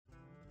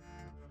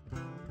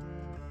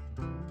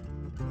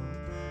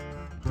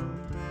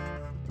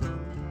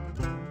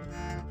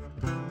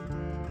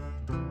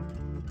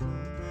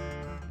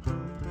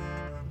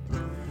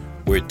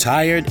We're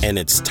tired and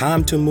it's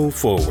time to move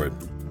forward.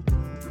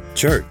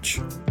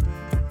 Church,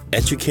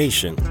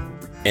 education,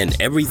 and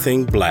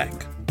everything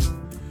black.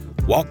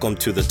 Welcome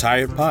to the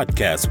Tired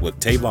Podcast with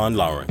Tavon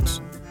Lawrence.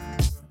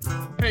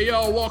 Hey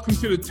y'all, welcome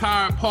to the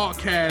Tired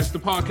Podcast, the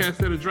podcast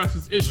that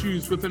addresses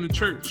issues within the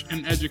church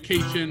and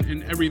education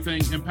and everything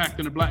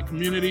impacting the black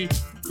community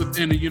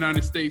within the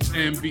United States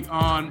and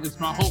beyond. It's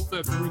my hope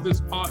that through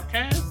this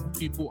podcast,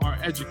 people are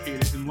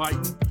educated,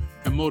 enlightened,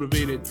 and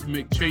motivated to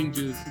make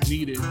changes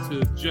needed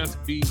to just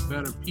be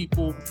better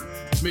people.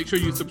 Make sure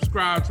you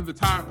subscribe to the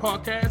Tired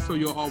Podcast so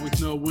you'll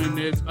always know when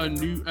there's a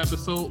new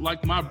episode.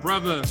 Like my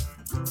brother,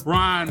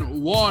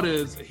 Brian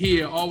Waters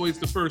here, always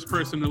the first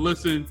person to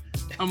listen.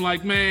 I'm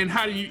like, man,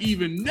 how do you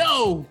even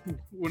know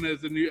when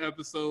there's a new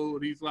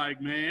episode? He's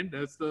like, man,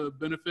 that's the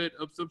benefit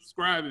of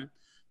subscribing.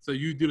 So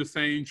you do the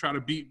same, try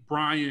to beat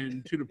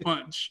Brian to the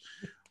punch.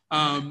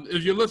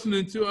 If you're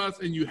listening to us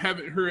and you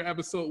haven't heard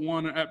episode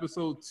 1 or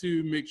episode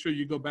 2, make sure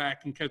you go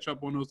back and catch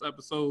up on those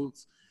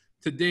episodes.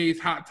 Today's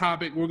hot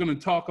topic, we're going to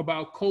talk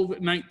about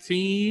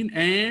COVID-19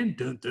 and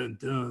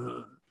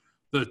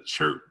the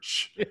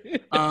church.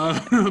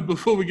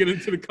 Before we get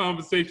into the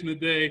conversation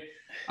today,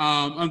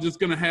 I'm just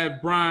going to have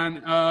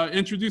Brian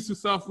introduce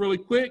himself really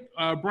quick.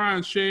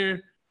 Brian,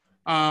 share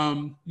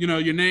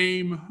your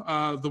name,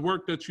 the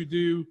work that you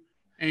do,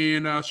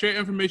 and share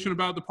information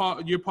about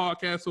your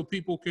podcast so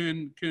people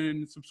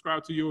can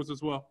subscribe to yours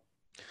as well.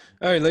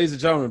 All right, ladies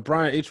and gentlemen,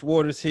 Brian H.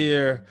 Waters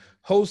here,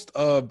 host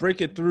of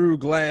Breaking Through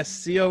Glass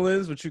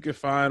Ceilings, which you can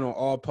find on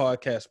all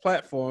podcast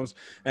platforms,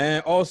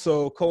 and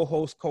also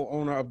co-host,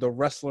 co-owner of The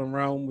Wrestling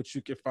Realm, which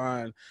you can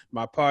find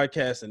my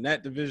podcast in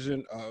that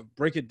division.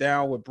 Break It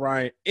Down with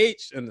Brian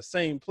H. in the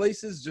same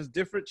places, just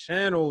different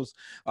channels.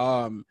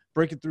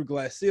 Breaking Through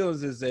Glass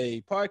Ceilings is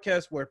a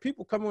podcast where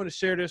people come on to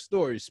share their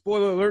stories.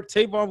 Spoiler alert,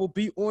 Tavon will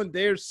be on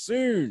there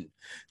soon.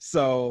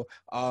 So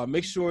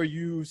make sure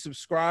you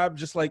subscribe,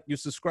 just like you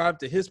subscribe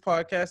to his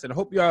podcast. And I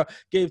hope y'all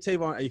gave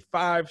Tavon a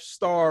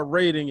 5-star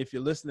rating if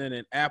you're listening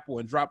in Apple,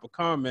 and drop a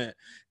comment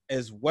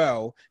as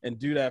well, and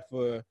do that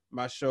for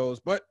my shows.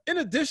 But in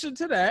addition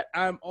to that,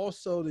 I'm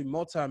also the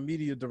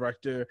multimedia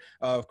director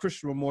of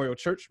Christian Memorial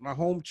Church, my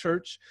home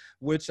church,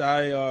 which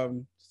I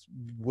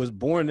was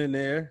born in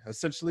there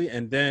essentially,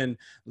 and then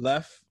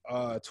left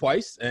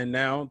twice, and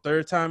now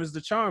third time is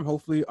the charm,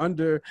 hopefully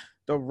under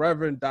the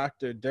Reverend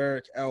Dr.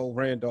 Derek L.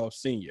 Randolph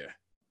Sr.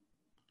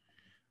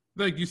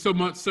 Thank you so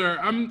much, sir.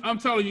 I'm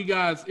telling you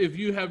guys, if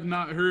you have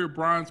not heard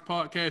Brian's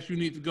podcast, you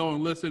need to go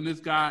and listen. This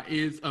guy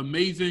is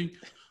amazing,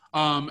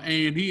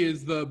 and he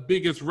is the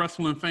biggest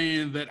wrestling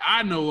fan that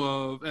I know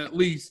of, at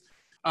least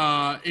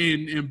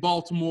in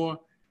Baltimore.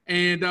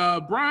 And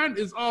Brian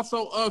is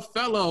also a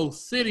fellow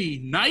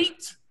City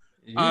Knight.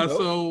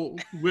 So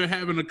we're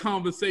having a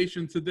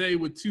conversation today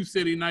with two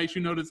City Knights.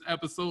 You know, this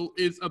episode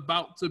is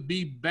about to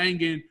be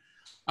banging.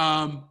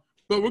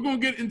 But we're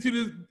going to get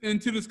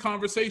into this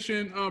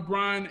conversation,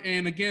 Brian.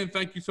 And again,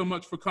 thank you so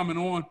much for coming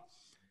on.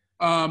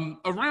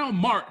 Around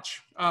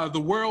March,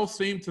 the world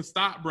seemed to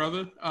stop,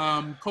 brother.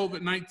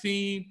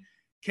 COVID-19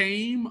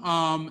 came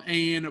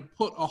and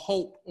put a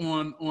halt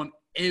on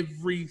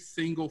every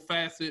single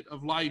facet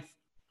of life.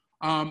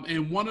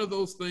 And one of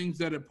those things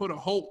that it put a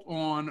halt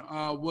on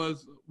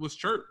was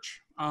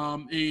church,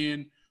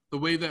 and the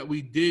way that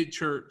we did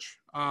church,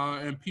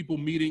 and people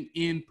meeting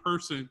in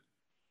person.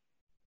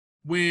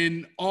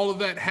 When all of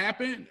that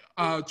happened,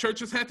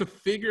 churches had to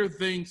figure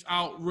things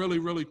out really,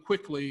 really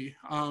quickly.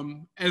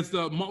 As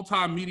the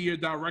multimedia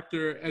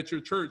director at your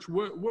church,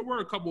 what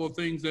were a couple of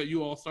things that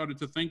you all started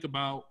to think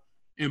about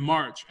in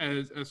March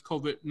as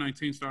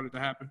COVID-19 started to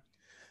happen?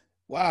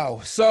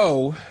 Wow.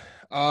 So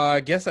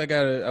I guess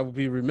I would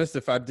be remiss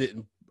if I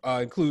didn't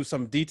include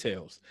some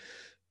details.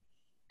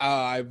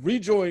 I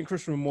rejoined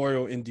Christian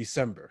Memorial in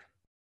December.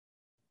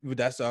 We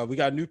got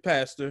a new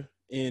pastor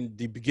in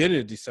the beginning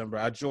of December.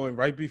 I joined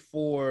right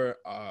before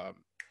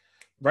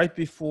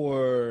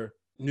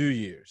New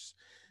Year's.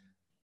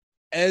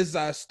 As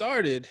I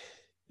started,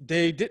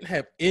 they didn't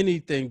have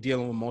anything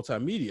dealing with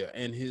multimedia,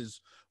 and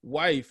his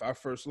wife, our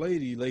first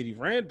lady, Lady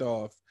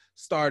Randolph,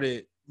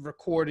 started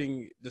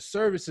recording the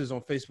services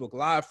on Facebook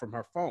Live from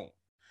her phone.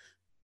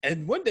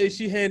 And one day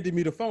she handed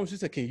me the phone. She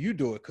said, "Can you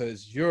do it?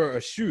 Because you're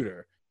a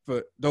shooter."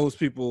 For those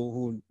people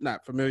who are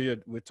not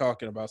familiar with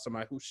talking about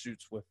somebody who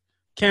shoots with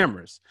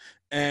cameras.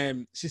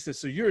 And she said,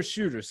 "So you're a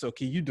shooter, so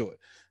can you do it?"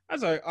 I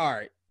was like, all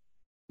right.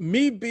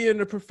 Me being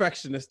the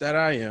perfectionist that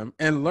I am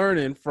and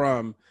learning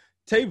from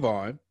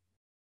Tavon,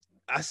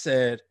 I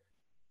said,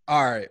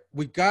 all right,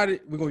 we got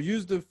it. We're going to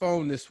use the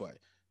phone this way.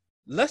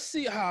 Let's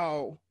see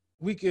how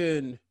we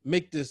can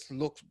make this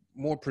look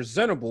more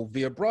presentable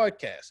via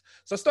broadcast.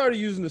 So I started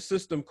using a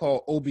system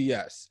called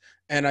OBS,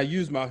 and I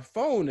used my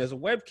phone as a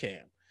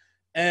webcam.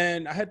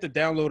 And I had to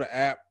download an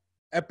app,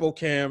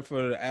 EpoCam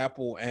for the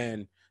Apple,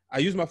 and I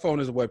used my phone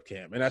as a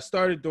webcam. And I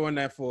started doing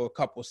that for a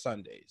couple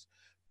Sundays.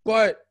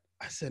 But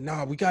I said,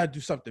 no, we got to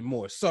do something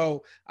more.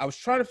 So I was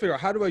trying to figure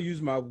out, how do I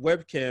use my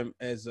webcam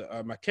as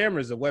my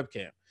camera as a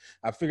webcam?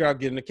 I figured out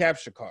getting a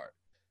capture card.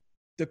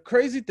 The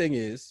crazy thing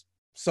is,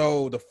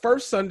 So the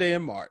first Sunday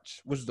in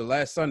March, which was the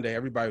last Sunday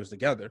everybody was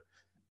together,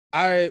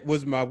 I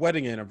was my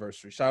wedding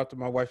anniversary. Shout out to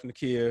my wife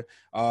Nakia.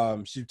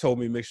 She told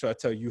me make sure I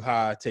tell you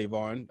hi,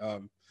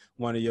 Tavon,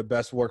 one of your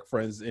best work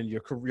friends in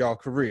y'all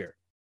career.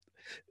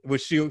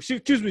 Which she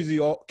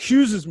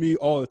accuses me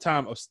all the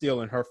time of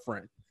stealing her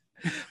friend.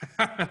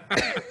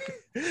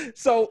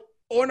 So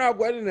on our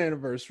wedding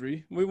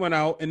anniversary, we went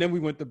out and then we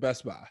went to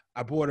Best Buy.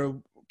 I bought a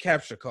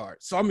capture card.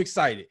 So I'm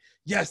excited.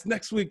 Yes,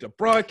 next week the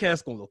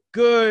broadcast gonna look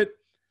good.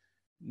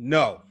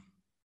 No,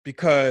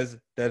 because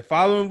that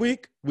following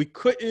week we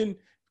couldn't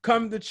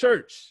come to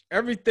church.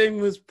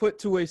 Everything was put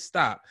to a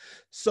stop.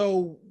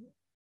 So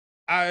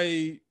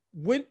I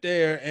went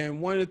there,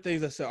 and one of the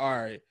things I said, all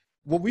right,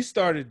 what we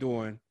started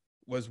doing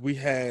was we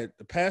had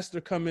the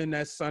pastor come in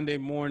that Sunday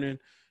morning.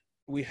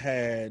 We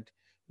had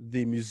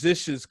the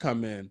musicians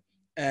come in,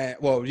 and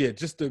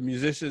just the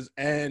musicians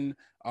and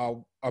a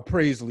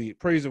praise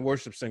and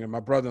worship singer, my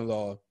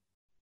brother-in-law,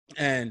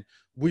 and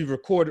we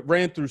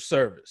ran through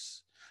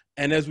service.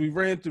 And as we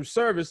ran through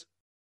service,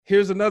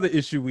 here's another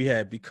issue we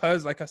had,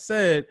 because like I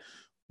said,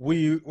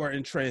 we were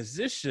in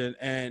transition,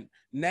 and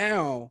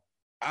now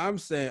I'm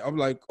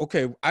like,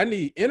 okay, I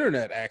need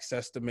internet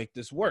access to make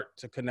this work,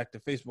 to connect to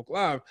Facebook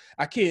Live.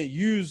 I can't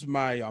use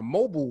my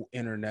mobile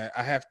internet.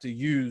 I have to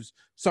use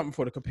something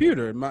for the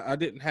computer. I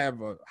didn't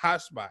have a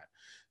hotspot.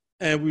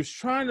 And we was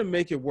trying to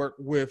make it work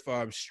with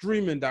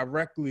streaming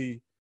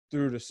directly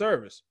through the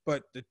service,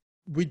 but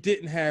we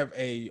didn't have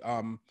a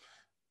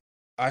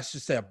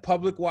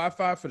public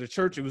Wi-Fi for the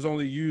church. It was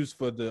only used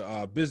for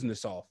the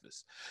business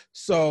office.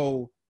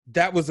 So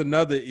that was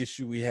another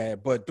issue we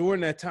had. But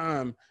during that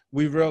time,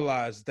 we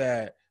realized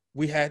that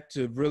we had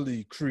to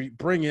really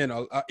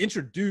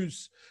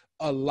introduce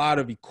a lot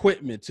of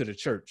equipment to the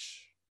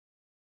church.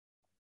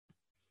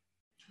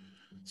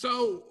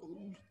 So,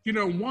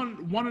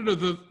 one of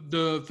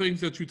the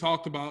things that you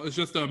talked about is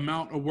just the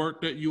amount of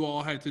work that you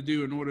all had to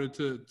do in order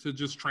to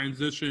just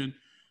transition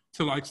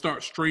to like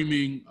start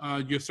streaming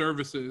your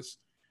services.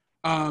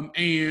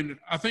 And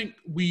I think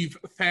we've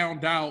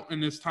found out in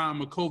this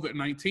time of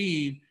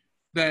COVID-19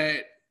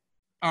 that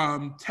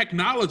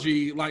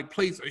technology like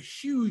plays a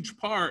huge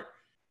part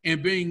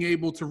in being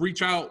able to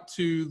reach out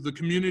to the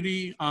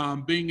community,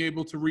 being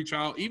able to reach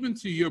out even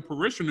to your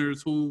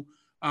parishioners who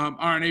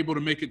aren't able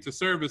to make it to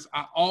service.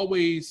 I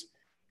always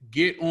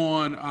get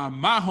on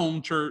my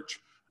home church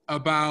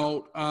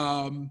about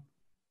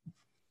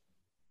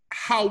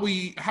how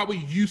we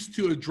used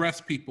to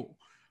address people.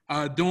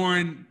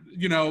 During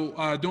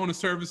the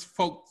service,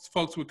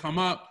 folks would come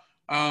up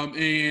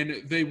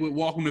and they would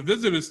welcome the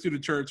visitors to the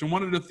church. And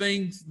one of the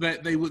things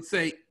that they would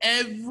say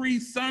every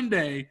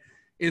Sunday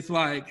is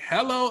like,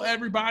 hello,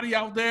 everybody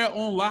out there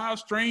on live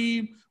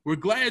stream. We're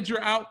glad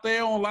you're out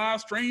there on live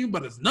stream,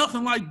 but it's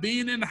nothing like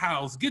being in the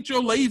house. Get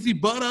your lazy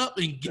butt up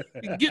and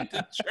get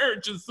to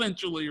church,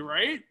 essentially,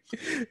 right?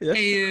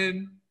 Yeah.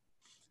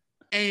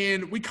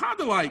 And we kind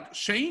of like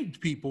shamed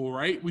people,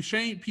 right? We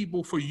shamed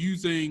people for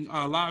using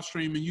live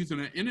stream and using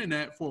the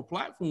internet for a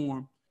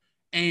platform.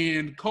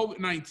 And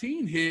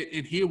COVID-19 hit,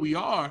 and here we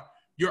are.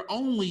 You're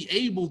only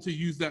able to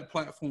use that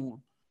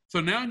platform. So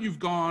now you've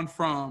gone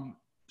from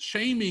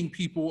shaming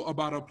people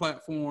about a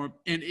platform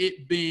and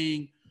it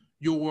being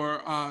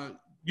your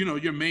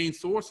main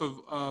source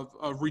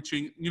of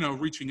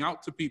reaching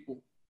out to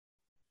people.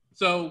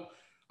 So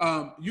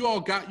you all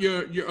got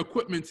your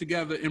equipment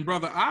together, and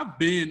brother, I've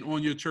been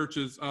on your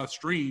church's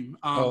stream,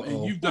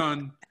 and you've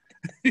done.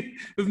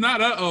 It's not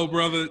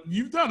brother.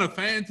 You've done a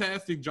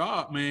fantastic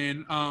job,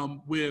 man,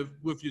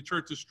 with your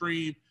church's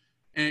stream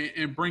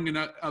and bringing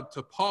that up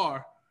to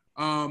par.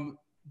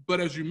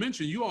 But as you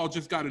mentioned, you all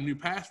just got a new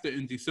pastor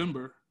in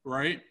December,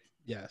 right?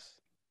 Yes.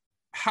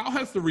 How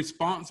has the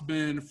response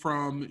been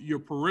from your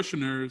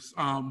parishioners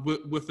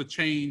with the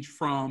change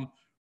from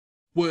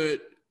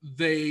what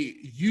they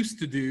used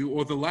to do,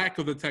 or the lack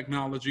of the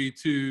technology,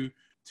 to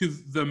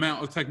the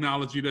amount of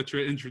technology that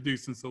you're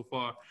introducing so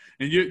far?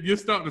 And you're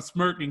starting to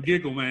smirk and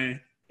giggle,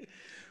 man.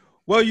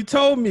 Well, you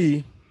told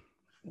me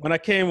when I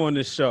came on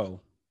this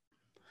show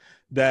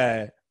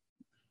that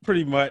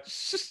pretty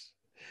much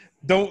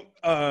don't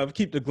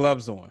keep the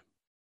gloves on.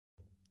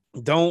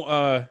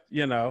 Don't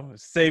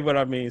say what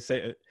I mean.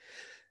 Say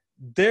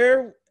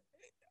there.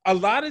 A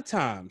lot of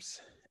times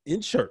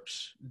in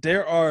church,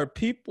 there are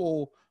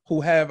people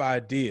who have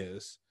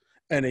ideas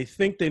and they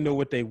think they know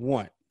what they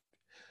want.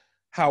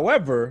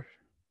 However,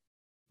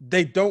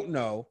 they don't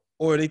know,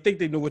 or they think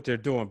they know what they're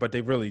doing, but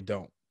they really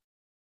don't.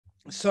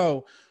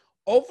 So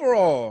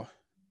overall,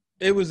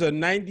 it was a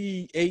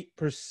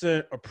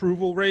 98%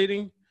 approval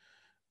rating.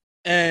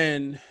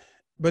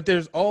 But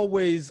there's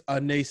always a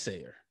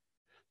naysayer.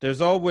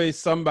 There's always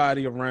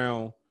somebody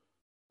around,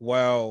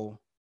 well,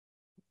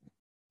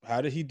 how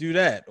did he do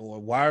that? Or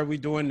why are we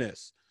doing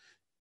this?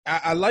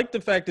 I like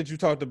the fact that you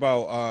talked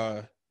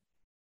about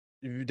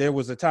there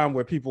was a time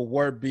where people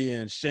were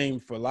being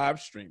shamed for live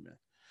streaming.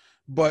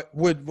 But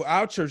with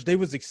our church, they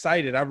was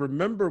excited. I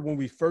remember when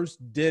we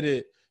first did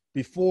it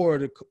before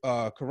the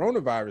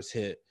coronavirus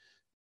hit,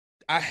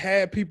 I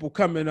had people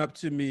coming up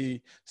to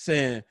me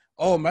saying,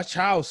 oh, my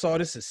child saw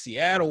this in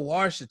Seattle,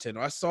 Washington,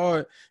 or I saw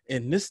it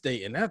in this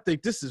state, and I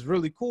think this is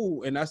really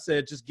cool. And I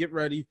said, just get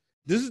ready.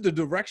 This is the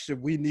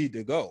direction we need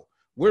to go.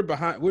 We're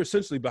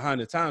essentially behind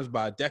the times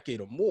by a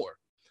decade or more.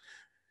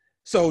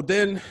 So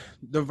then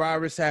the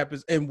virus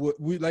happens, and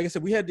we, like I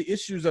said, we had the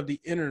issues of the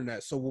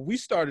internet. So what we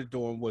started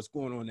doing was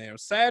going on there on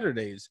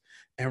Saturdays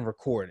and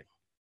recording.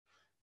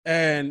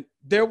 And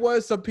there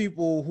was some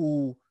people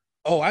who,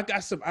 oh, I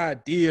got some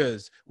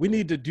ideas. We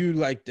need to do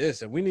like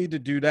this, and we need to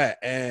do that.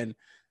 And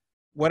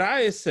what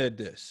I had said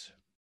this,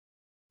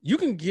 you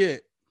can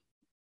get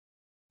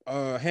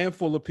a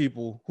handful of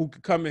people who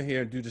could come in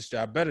here and do this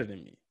job better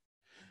than me.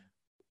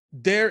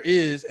 There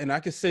is, and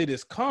I can say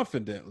this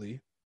confidently,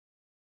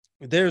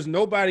 there's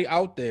nobody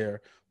out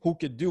there who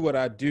could do what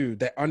I do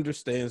that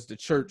understands the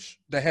church,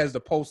 that has the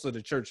pulse of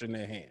the church in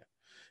their hand.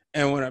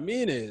 And what I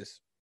mean is,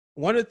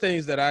 one of the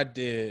things that I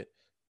did,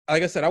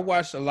 like I said, I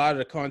watched a lot of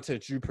the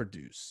content you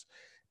produce,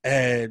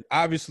 and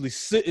obviously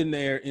sitting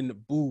there in the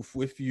booth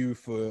with you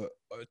for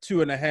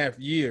 2.5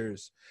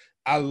 years,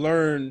 I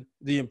learned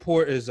the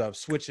importance of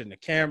switching the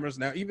cameras.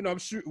 Now, even though I'm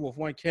shooting with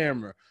one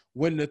camera,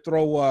 when to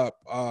throw up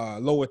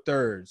lower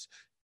thirds,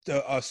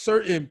 a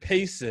certain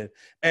pacing,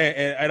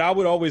 and I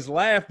would always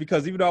laugh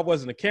because even though I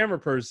wasn't a camera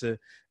person,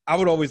 I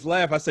would always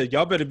laugh. I said,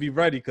 y'all better be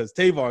ready because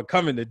Tavon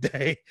coming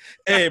today.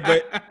 and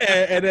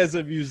as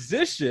a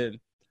musician,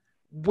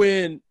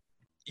 when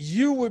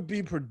you would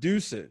be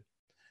producing,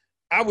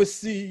 I would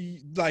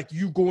see like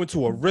you going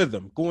to a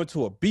rhythm, going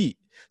to a beat.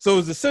 So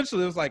it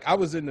was like I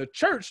was in the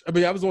church. I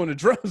mean, I was on the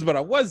drums, but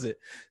I wasn't.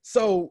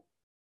 So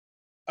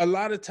a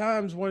lot of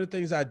times, one of the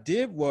things I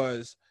did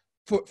was,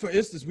 for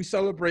instance, we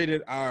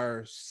celebrated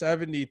our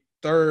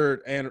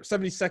 72nd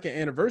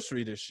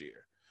anniversary this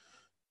year.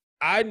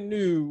 I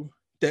knew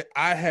that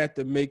I had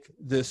to make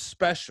this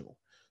special.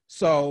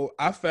 So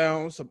I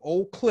found some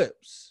old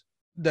clips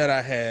that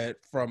I had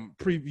from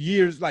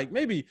years, like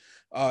maybe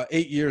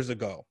 8 years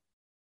ago.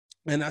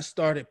 And I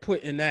started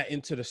putting that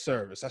into the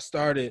service. I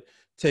started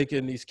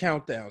taking these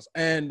countdowns,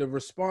 and the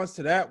response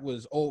to that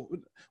was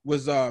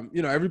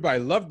everybody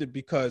loved it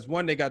because,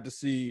 one, they got to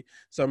see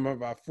some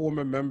of our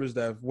former members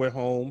that went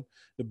home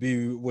to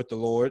be with the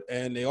Lord,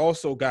 and they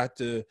also got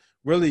to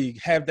really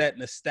have that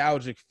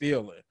nostalgic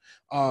feeling.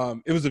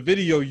 It was a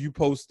video you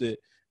posted,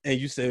 and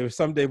you said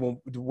someday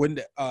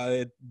when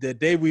the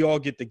day we all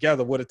get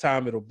together, what a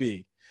time it'll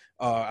be.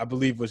 I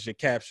believe was your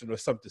caption or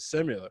something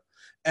similar.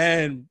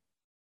 And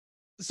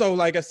so,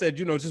 like I said,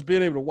 just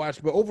being able to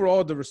watch, but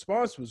overall the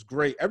response was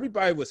great.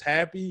 Everybody was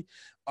happy.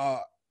 I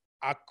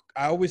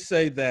always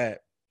say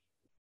that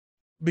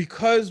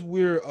because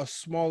we're a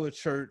smaller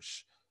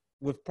church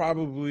with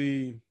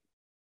probably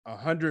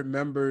 100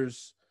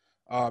 members,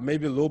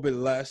 maybe a little bit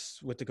less,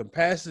 with the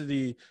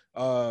capacity,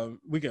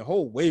 we can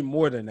hold way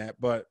more than that.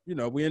 But,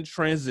 we're in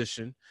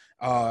transition,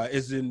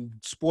 is in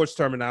sports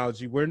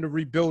terminology. We're in the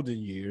rebuilding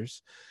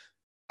years.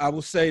 I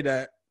will say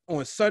that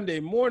on Sunday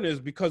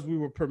mornings, because we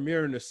were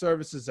premiering the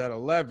services at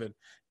 11,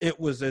 it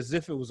was as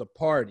if it was a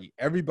party.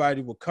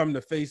 Everybody would come to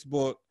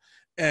Facebook,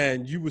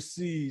 and you would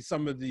see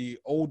some of the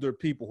older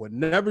people who had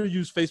never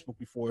used Facebook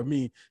before. I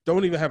mean,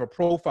 don't even have a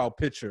profile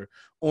picture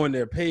on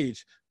their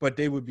page, but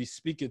they would be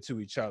speaking to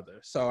each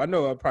other. So I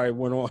know I probably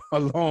went on a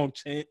long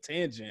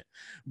tangent,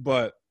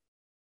 but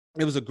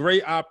it was a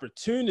great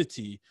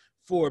opportunity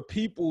for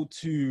people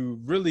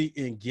to really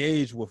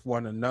engage with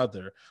one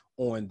another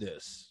on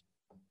this.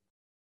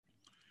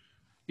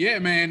 Yeah,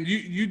 man,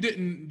 you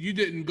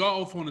didn't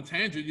go off on a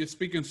tangent. You're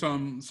speaking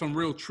some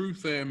real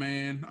truth there,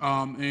 man,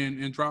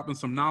 and dropping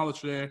some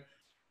knowledge there.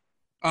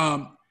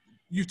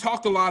 You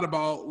talked a lot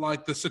about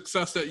like the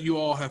success that you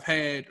all have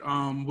had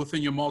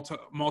within your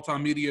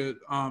multimedia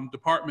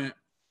department.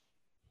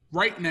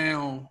 Right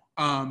now,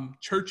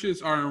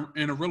 churches are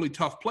in a really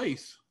tough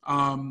place.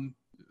 From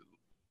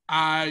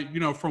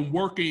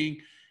working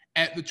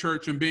at the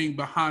church and being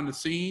behind the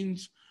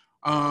scenes,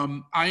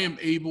 I am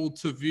able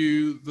to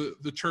view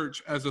the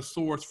church as a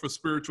source for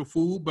spiritual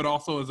food, but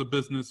also as a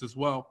business as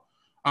well.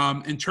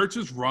 And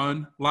churches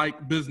run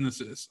like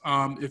businesses.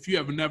 If you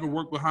have never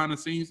worked behind the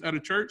scenes at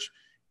a church,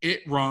 it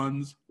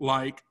runs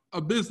like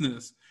a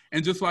business.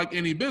 And just like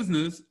any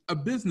business, a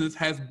business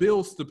has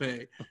bills to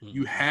pay.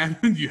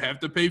 Mm-hmm. You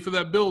have to pay for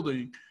that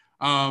building.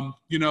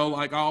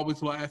 Like I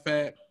always laugh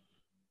at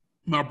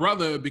my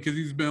brother because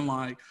he's been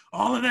like,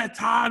 all of that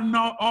tithe and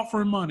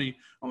offering money.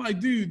 I'm like,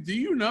 dude, do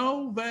you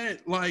know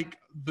that like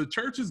the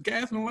church's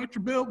gas and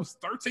electric bill was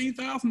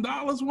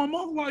 $13,000 one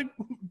month? Like,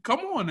 come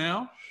on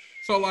now.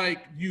 So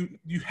like you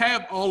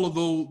have all of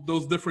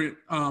those different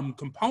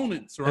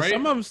components, right? And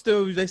some of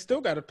them they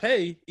still got to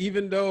pay,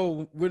 even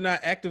though we're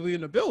not actively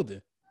in the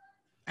building.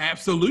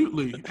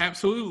 Absolutely.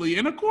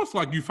 And of course,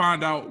 like you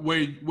find out where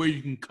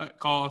you can cut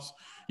costs.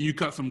 You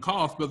cut some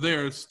costs, but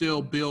there's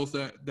still bills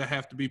that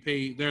have to be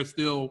paid. There's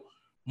still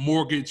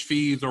mortgage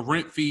fees or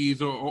rent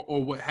fees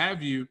or what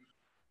have you.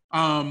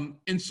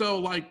 And so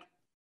like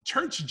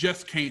church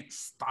just can't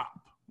stop.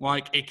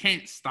 Like it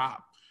can't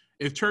stop.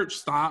 If church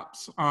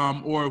stops,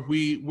 or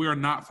if we're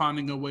not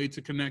finding a way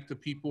to connect to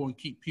people and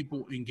keep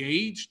people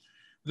engaged,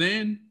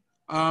 then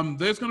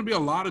there's going to be a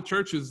lot of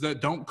churches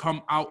that don't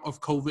come out of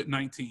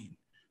COVID-19.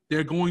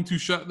 They're going to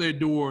shut their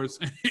doors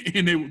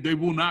and they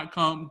will not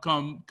come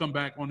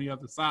back on the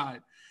other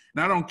side.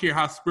 And I don't care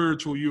how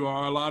spiritual you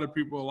are. A lot of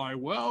people are like,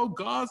 well,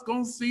 God's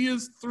going to see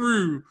us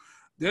through.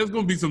 There's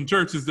going to be some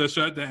churches that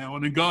shut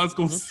down, and God's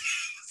going to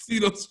see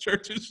those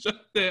churches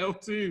shut down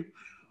too.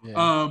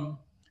 Yeah.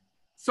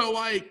 So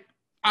like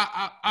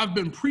I've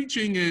been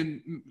preaching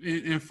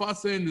and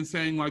fussing and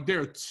saying like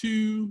there are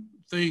two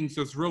things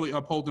that's really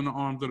upholding the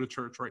arms of the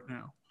church right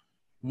now.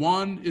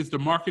 One is the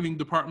marketing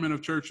department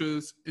of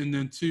churches, and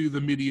then two, the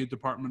media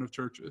department of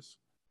churches.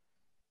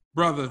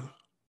 Brother,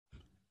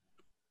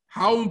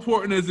 how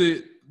important is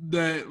it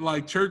that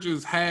like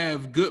churches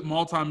have good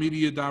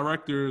multimedia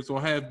directors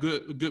or have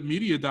good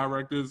media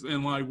directors,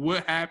 and like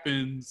what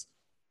happens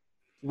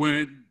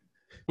when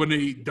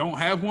they don't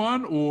have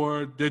one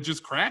or they're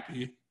just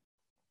crappy?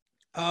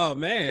 Oh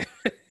man.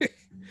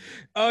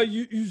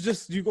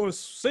 You're gonna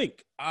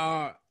sink.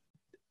 A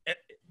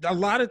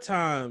lot of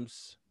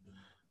times,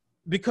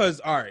 because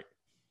all right,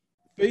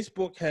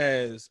 Facebook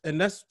has,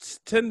 and that's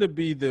tend to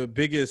be the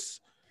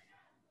biggest.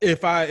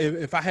 If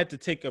I had to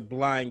take a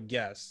blind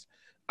guess,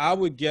 I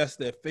would guess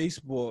that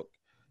Facebook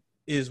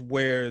is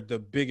where the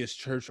biggest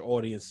church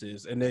audience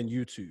is, and then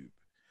YouTube.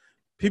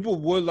 People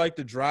would like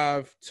to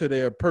drive to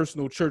their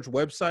personal church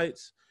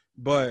websites,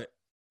 but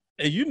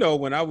and you know,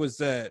 when I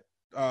was at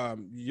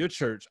your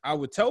church, I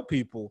would tell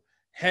people,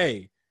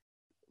 hey,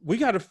 we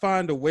got to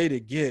find a way to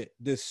get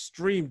this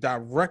stream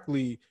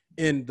directly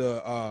in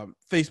the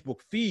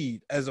Facebook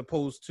feed as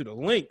opposed to the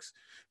links,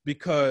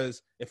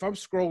 because if I'm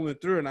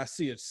scrolling through and I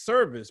see a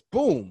service,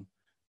 boom,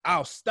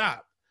 I'll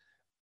stop.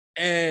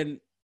 And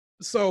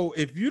so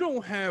if you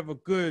don't have a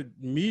good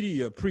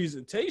media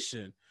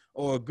presentation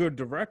or a good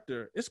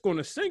director, it's going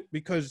to sink,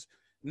 because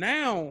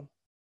now,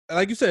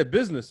 like you said,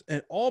 business,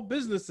 and all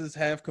businesses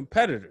have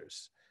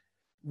competitors.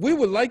 We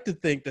would like to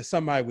think that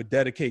somebody would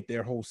dedicate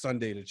their whole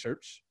Sunday to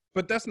church,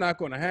 but that's not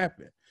going to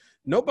happen.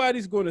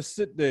 Nobody's going to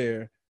sit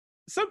there.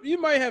 You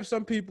might have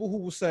some people who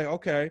will say,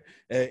 okay,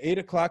 at 8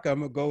 o'clock, I'm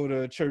going to go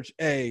to church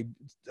A,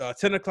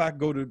 10 o'clock,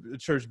 go to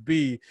church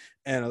B,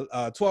 and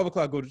 12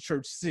 o'clock, go to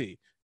church C.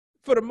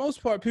 For the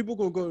most part, people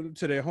going to go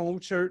to their home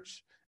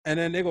church, and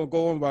then they're going to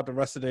go on about the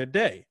rest of their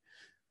day.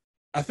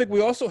 I think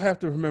we also have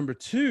to remember,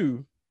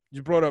 too,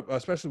 you brought up,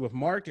 especially with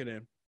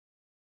marketing,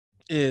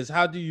 is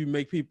how do you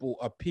make people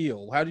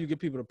appeal? How do you get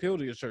people to appeal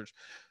to your church?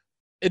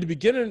 At the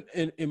beginning,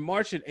 in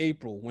March and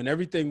April, when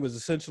everything was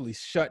essentially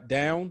shut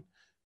down,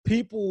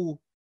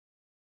 people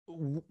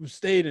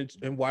stayed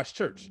and watched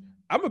church.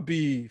 I'm going to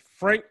be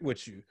frank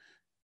with you,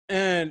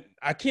 and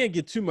I can't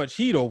get too much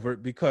heat over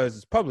it because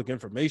it's public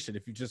information.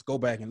 If you just go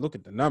back and look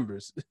at the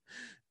numbers,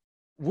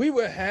 we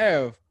would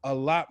have a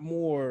lot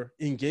more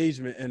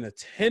engagement and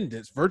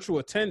attendance, virtual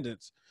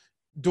attendance,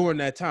 during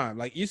that time.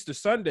 Like Easter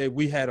Sunday,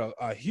 we had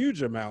a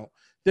huge amount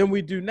than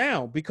we do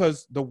now,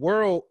 because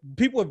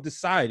people have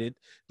decided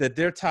that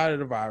they're tired of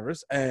the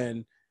virus,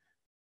 and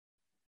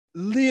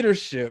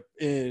leadership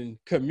in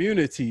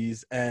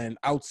communities and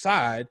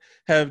outside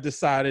have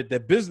decided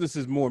that business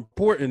is more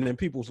important than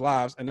people's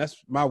lives. And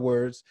that's my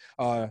words,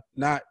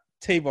 not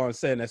Tavon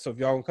saying that. So if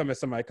y'all come at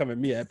somebody, come at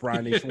me at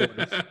Brian H.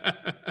 Waters.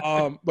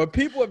 But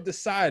people have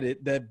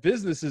decided that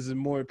business is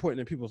more important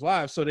than people's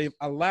lives. So they've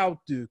allowed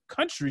the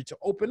country to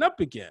open up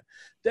again.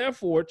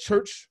 Therefore,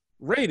 church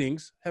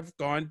ratings have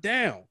gone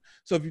down.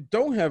 So if you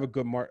don't have a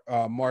good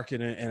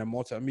marketing and a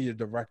multimedia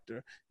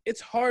director,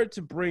 it's hard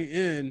to bring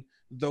in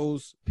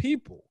those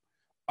people.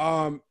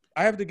 I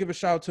have to give a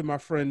shout out to my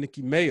friend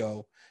Nikki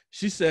Mayo.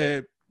 She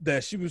said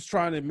that she was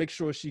trying to make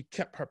sure she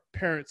kept her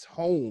parents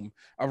home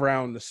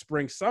around the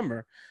spring,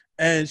 summer,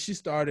 and she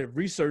started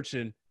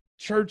researching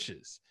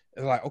churches.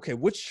 And like, okay,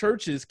 which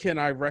churches can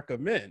I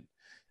recommend?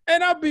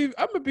 And I'm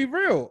gonna be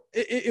real.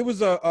 It was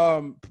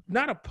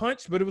not a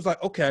punch, but it was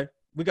like, okay,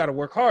 we got to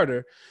work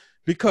harder,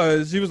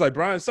 because he was like,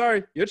 Brian,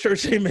 sorry, your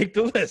church ain't make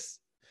the list.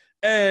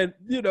 And,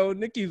 you know,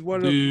 Nikki's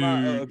one of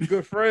my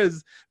good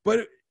friends,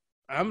 but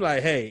I'm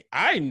like, hey,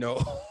 I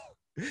know.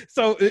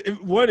 So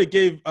it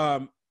gave,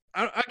 I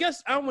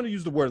guess I don't want to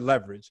use the word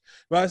leverage,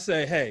 but I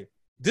say, hey,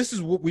 this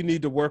is what we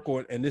need to work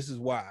on, and this is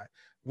why.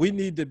 We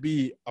need to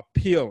be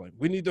appealing.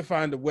 We need to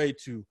find a way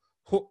to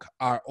hook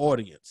our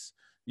audience,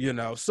 you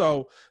know.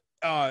 So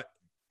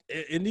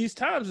in these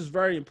times, it's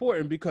very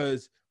important,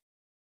 because,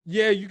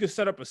 yeah, you can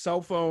set up a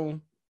cell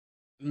phone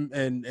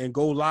and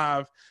go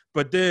live,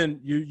 but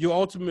then you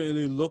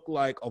ultimately look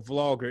like a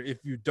vlogger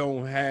if you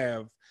don't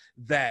have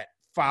that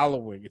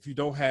following, if you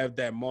don't have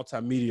that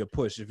multimedia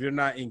push, if you're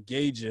not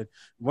engaging.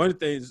 One of the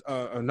things,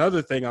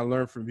 another thing I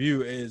learned from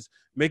you is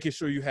making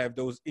sure you have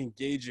those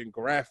engaging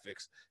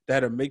graphics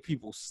that'll make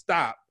people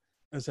stop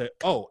and say,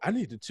 oh, I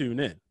need to tune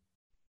in.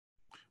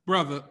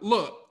 Brother,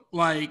 look,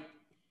 like,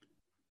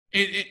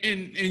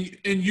 and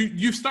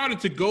you started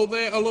to go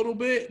there a little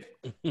bit.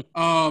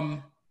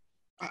 I'm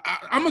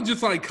gonna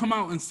just like come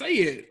out and say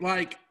it.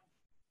 Like,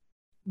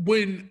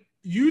 when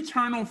you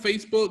turn on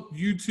Facebook,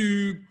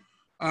 YouTube,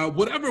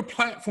 whatever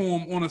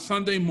platform on a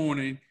Sunday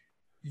morning,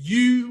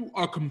 you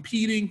are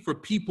competing for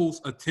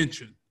people's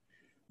attention.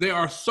 There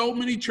are so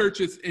many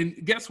churches, and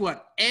guess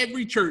what?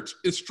 Every church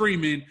is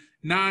streaming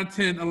 9,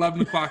 10,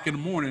 11 o'clock in the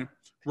morning,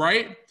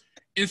 right?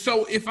 And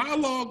so if I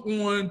log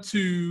on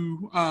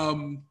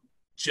to,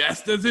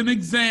 just as an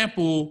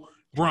example,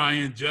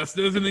 Brian, just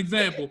as an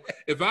example,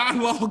 if I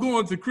log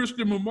on to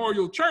Christian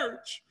Memorial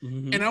Church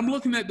and I'm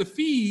looking at the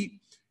feed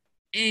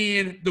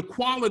and the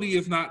quality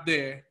is not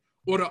there,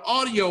 or the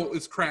audio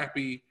is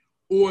crappy,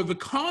 or the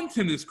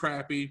content is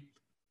crappy,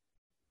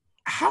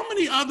 how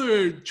many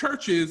other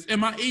churches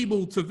am I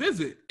able to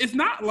visit? It's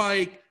not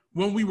like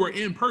when we were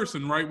in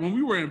person, right? When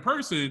we were in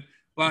person,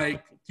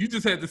 like you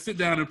just had to sit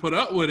down and put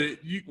up with it.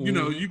 You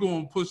know, you're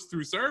going to push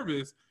through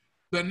service.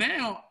 But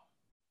now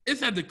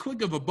it's at the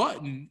click of a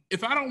button.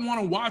 If I don't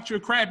want to watch your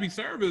crappy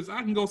service,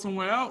 I can go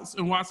somewhere else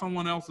and watch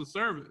someone else's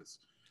service.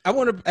 I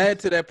want to add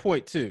to that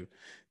point too,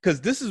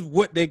 because this is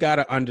what they got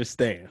to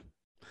understand.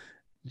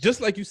 Just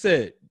like you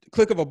said,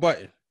 click of a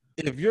button.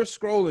 If you're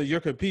scrolling, you're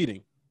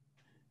competing.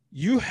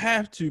 You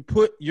have to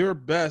put your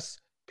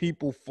best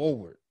people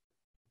forward.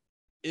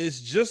 It's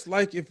just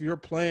like if you're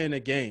playing a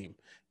game.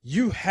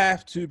 You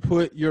have to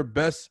put your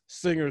best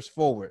singers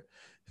forward.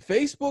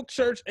 Facebook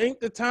Church ain't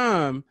the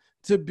time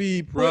to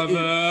be putting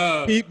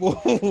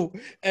people.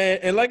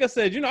 and like I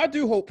said, I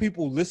do hope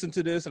people listen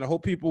to this, and I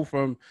hope people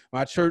from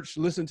my church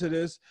listen to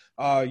this.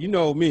 You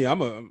know me,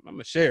 I'm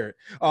a share it.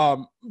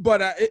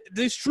 But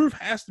this truth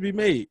has to be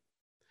made.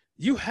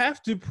 You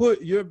have to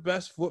put your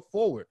best foot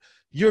forward.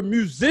 Your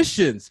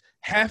musicians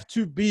have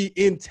to be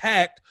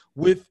intact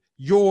with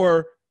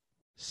your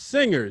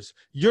singers.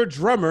 Your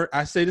drummer,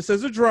 I say this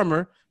as a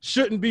drummer,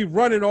 shouldn't be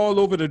running all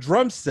over the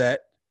drum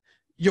set.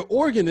 Your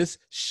organist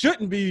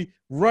shouldn't be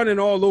running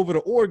all over the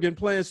organ,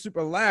 playing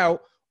super loud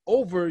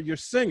over your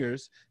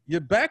singers.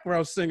 Your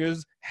background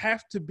singers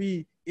have to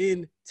be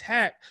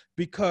intact,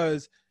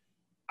 because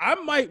I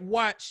might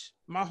watch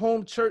my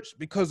home church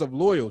because of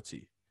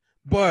loyalty,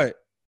 but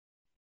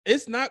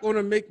it's not going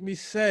to make me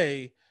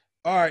say,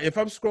 all right, if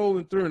I'm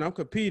scrolling through and I'm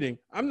competing,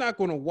 I'm not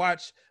going to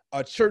watch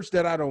a church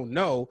that I don't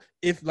know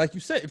if, like you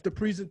said, if the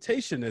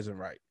presentation isn't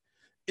right,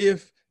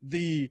 if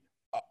the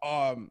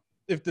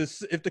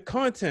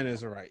content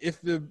isn't right,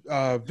 if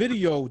the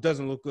video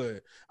doesn't look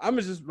good. I'm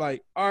just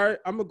like, all right,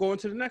 I'm gonna go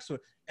into the next one.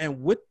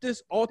 And what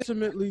this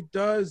ultimately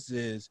does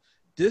is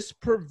this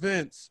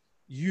prevents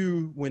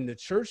you, when the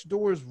church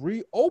doors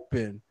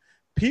reopen,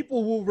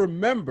 people will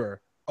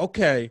remember,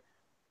 okay,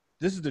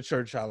 this is the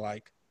church I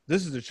like.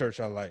 This is the church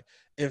I like.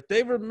 If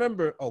they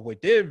remember, oh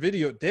wait,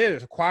 their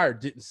choir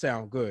didn't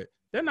sound good,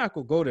 they're not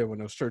gonna go there when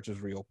those churches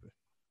reopen.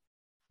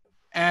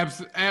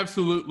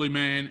 Absolutely,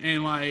 man.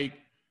 And like,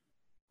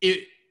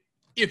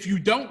 if you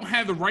don't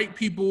have the right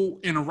people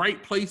in the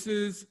right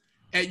places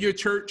at your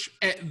church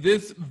at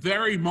this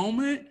very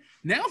moment,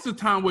 now's the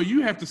time where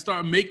you have to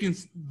start making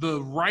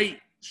the right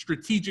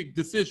strategic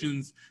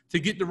decisions to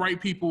get the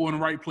right people in the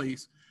right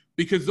place,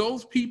 because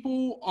those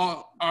people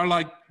are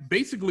like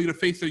basically the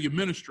face of your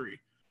ministry.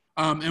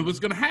 And what's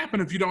going to happen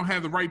if you don't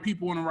have the right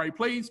people in the right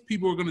place,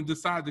 people are going to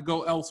decide to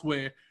go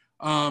elsewhere.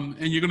 And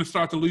you're going to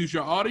start to lose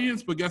your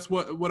audience. But guess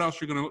what? What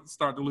else you're going to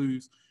start to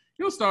lose?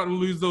 You'll start to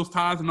lose those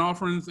tithes and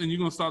offerings, and you're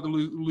going to start to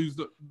lose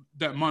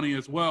that money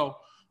as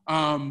well.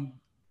 That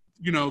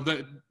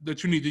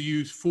you need to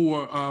use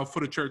for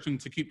the church and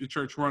to keep the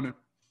church running.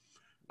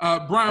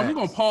 Brian, we're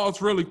going to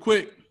pause really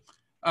quick.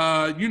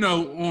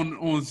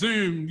 On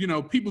Zoom,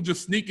 people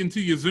just sneak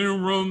into your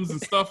Zoom rooms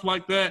and stuff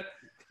like that.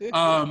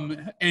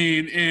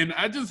 And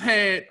I just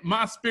had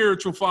my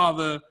spiritual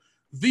father,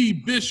 the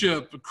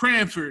Bishop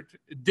Cranford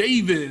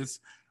Davis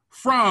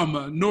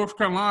from North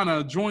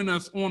Carolina, join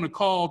us on the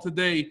call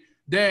today.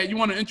 Dad, you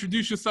want to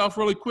introduce yourself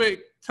really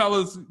quick? Tell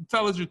us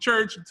your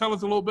church. Tell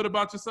us a little bit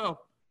about yourself.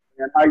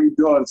 And how you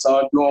doing,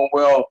 son? Doing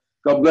well.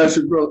 God bless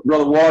you,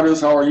 Brother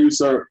Waters. How are you,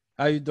 sir?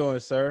 How you doing,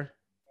 sir?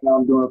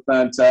 I'm doing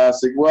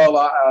fantastic. Well,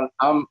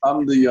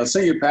 I'm the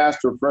senior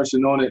pastor of Fresh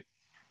Anointed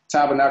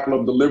Tabernacle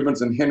of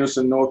Deliverance in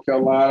Henderson, North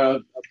Carolina.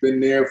 I've been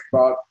there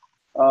for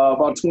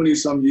about 20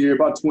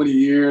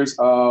 years.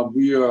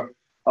 We are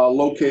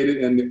located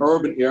in the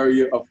urban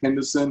area of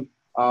Henderson,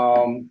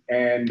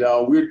 and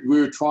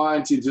we're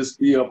trying to just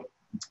be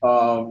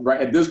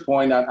right at this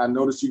point. I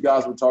noticed you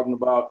guys were talking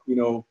about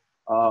the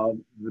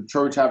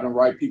church having the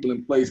right people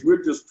in place.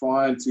 We're just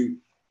trying to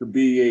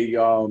be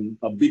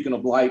a beacon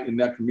of light in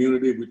that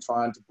community. We're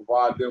trying to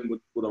provide them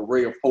with a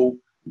ray of hope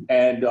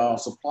and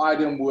supply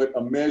them with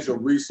a measure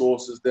of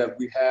resources that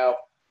we have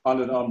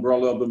under the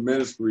umbrella of the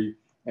ministry.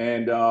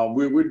 And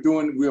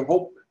we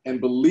hope and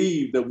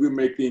believe that we're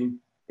making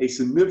a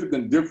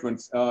significant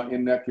difference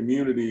in that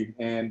community.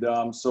 And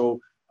so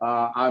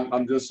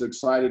I'm just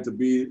excited to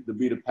be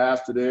the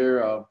pastor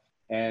there,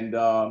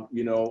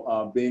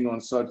 being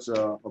on such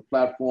a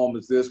platform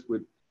as this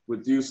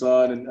with you,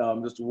 son, and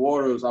Mr.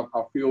 Waters. I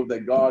feel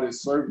that God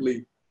is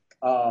certainly,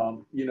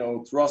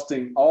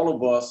 thrusting all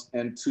of us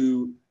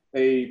into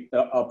a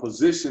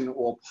position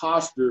or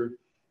posture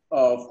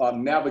of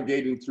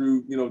navigating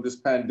through, this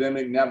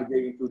pandemic,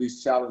 navigating through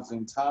these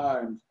challenging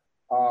times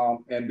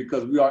and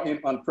because we are in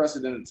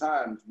unprecedented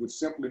times, which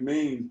simply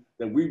means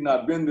that we've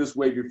not been this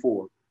way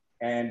before.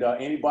 And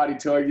anybody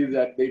tell you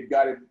that they've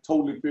got it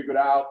totally figured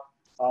out,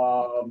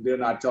 they're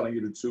not telling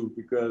you the truth,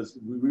 because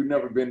we've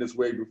never been this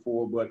way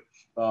before. But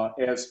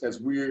as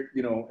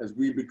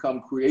we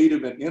become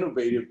creative and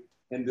innovative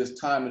in this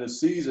time and the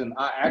season,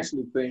 I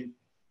actually think,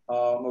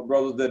 my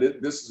brother,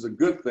 that this is a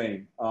good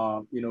thing.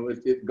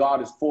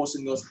 God is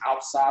forcing us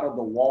outside of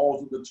the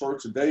walls of the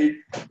church today.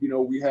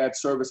 We had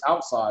service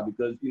outside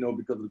because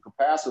of the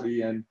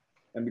capacity and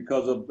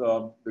because of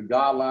the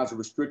guidelines and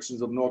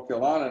restrictions of North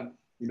Carolina.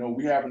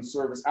 We having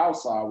service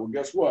outside. Well,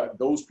 guess what?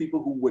 Those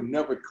people who would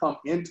never come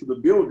into the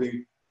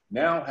building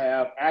now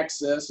have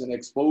access and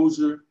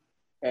exposure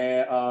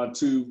and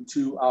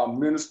to our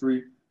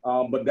ministry.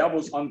 But that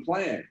was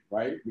unplanned,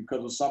 right?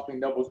 Because of something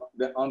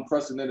that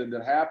unprecedented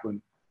that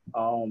happened.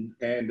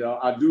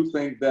 I do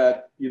think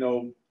that,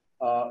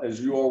 as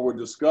you all were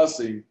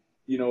discussing,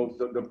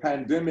 the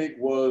pandemic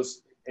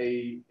was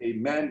a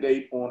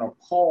mandate on a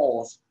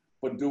pause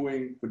for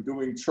doing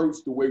church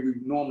the way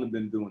we've normally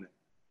been doing it.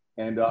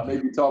 And I may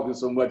be talking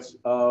so much,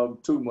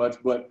 too much,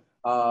 but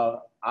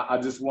I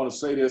just want to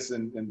say this,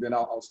 and then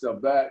I'll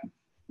step back,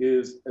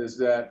 is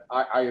that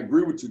I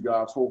agree with you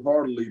guys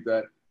wholeheartedly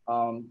that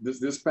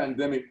this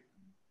pandemic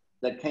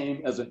that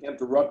came as an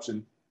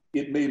interruption,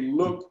 it may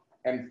look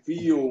and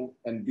feel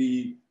and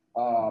be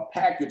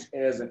packaged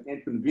as an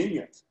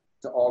inconvenience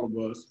to all of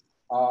us.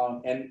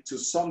 And to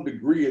some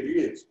degree it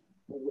is.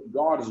 But what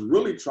God is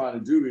really trying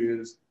to do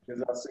is,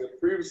 as I said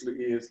previously,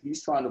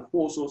 he's trying to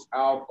force us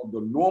out of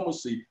the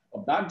normalcy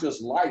of not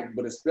just life,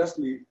 but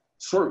especially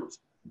church.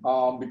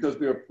 Because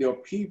there are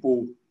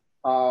people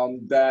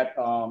that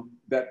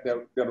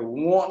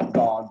want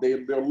God.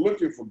 They're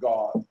looking for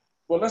God.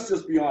 Well, let's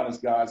just be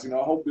honest, guys. I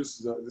hope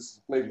this is a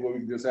place where we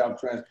can just have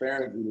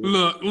transparency.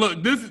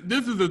 Look,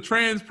 this is a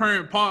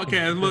transparent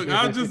podcast. Look,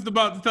 I was just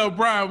about to tell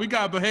Brian we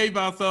gotta behave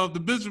ourselves.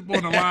 The bishop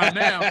on the line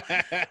now,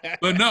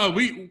 but no,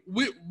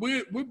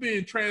 we're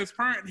being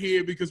transparent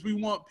here because we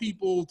want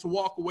people to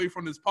walk away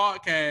from this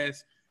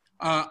podcast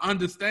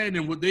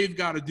understanding what they've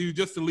got to do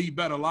just to lead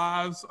better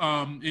lives,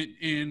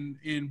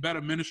 in better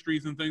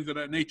ministries and things of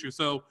that nature.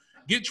 So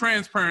get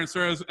transparent,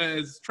 sir,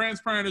 as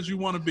transparent as you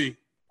want to be.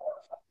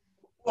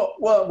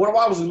 Well, what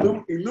I was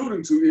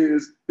alluding to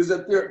is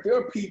that there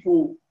are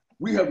people,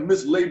 we have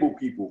mislabeled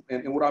people.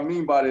 And what I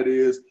mean by that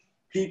is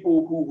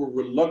people who were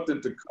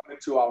reluctant to come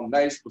into our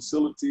nice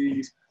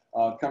facilities,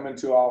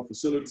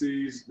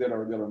 that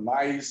are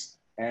nice.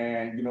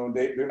 And,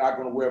 they're not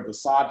going to wear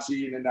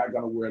Versace, and they're not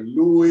going to wear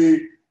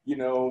Louis,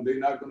 they're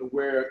not going to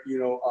wear,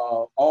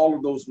 all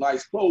of those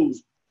nice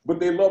clothes, but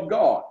they love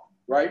God,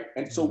 right?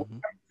 And so what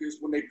happens is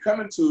when they come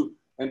into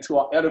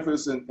our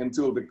edifice and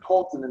into the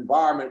culture and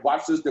environment,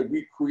 watch this, that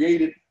we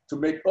created to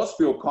make us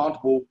feel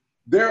comfortable,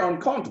 they're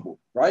uncomfortable,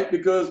 right?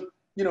 Because,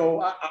 maybe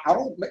I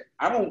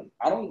don't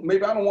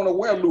want to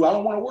wear Louis. I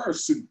don't want to wear a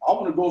suit. I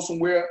want to go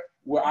somewhere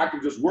where I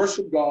can just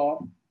worship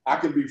God. I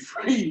can be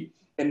free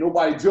and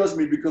nobody judge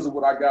me because of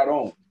what I got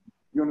on.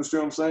 You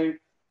understand what I'm saying?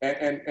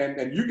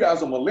 And you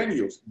guys are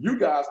millennials. You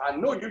guys, I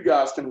know you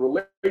guys can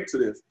relate to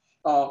this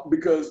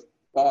because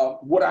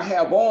what I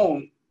have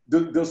on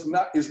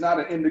is not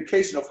an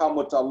indication of how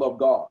much I love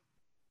God.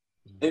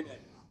 And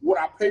what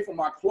I pay for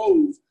my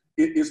clothes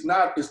is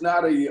not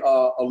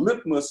a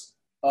litmus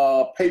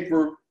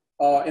paper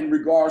in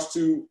regards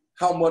to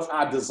how much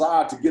I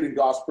desire to get in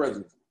God's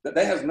presence. That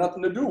has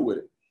nothing to do with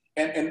it.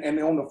 And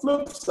on the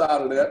flip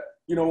side of that,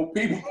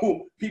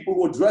 people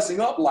who are dressing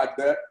up like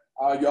that,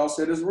 y'all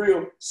said it's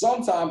real.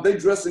 Sometimes they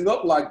dressing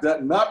up like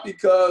that not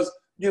because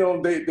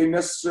they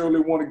necessarily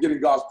want to get in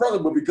God's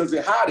presence, but because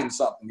they're hiding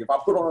something. If I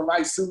put on a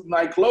nice suit,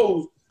 nice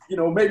clothes,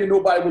 maybe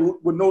nobody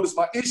would notice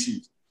my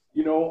issues.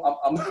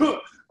 My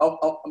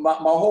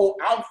whole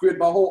outfit,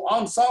 my whole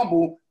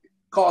ensemble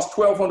costs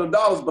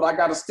 $1,200, but I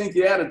got a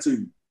stinky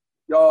attitude.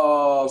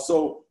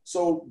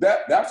 So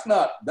that's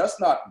not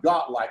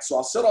God-like. So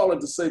I said all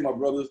that to say, my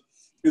brothers,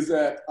 is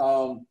that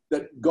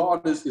that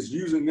God is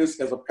using this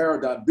as a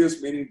paradigm.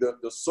 This meaning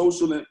the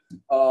social and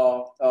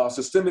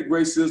systemic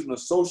racism, the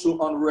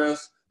social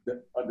unrest,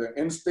 the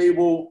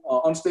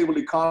unstable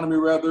economy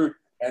rather,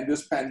 and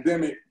this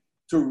pandemic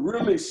to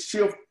really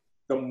shift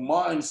the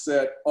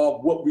mindset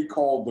of what we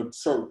call the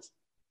church,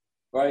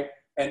 right?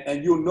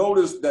 And you'll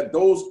notice that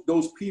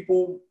those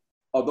people,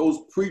 those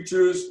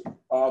preachers,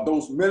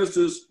 those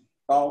ministers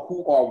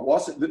who are,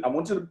 I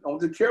want you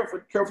to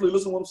carefully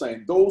listen to what I'm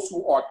saying. Those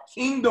who are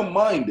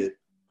kingdom-minded,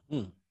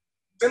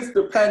 since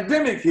the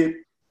pandemic hit,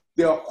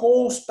 their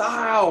whole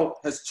style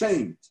has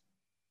changed.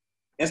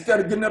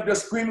 Instead of getting up there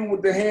screaming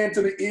with their hand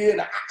to the ear,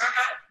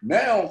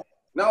 and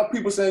now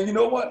people saying, you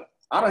know what?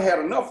 I done had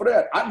enough of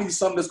that. I need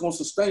something that's going to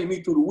sustain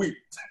me through the week.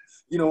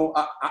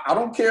 I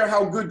don't care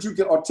how good you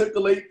can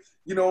articulate,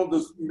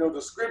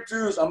 the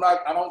scriptures. I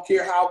don't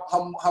care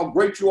how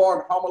great you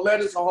are,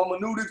 homiletics or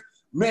hermeneutics.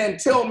 Man,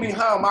 tell me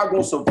how am I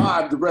going to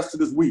survive the rest of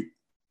this week?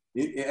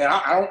 And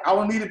I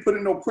don't need to put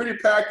in no pretty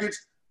package.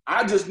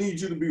 I just need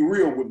you to be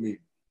real with me.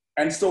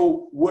 And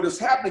so what is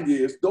happening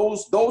is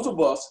those of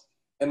us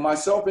and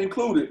myself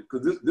included,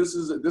 because this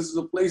is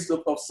a place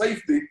of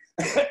safety.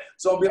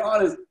 So I'll be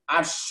honest,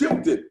 I've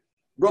shifted,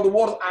 Brother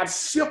Waters. I've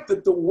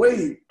shifted the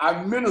way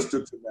I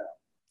minister to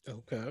them.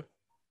 Okay.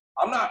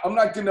 I'm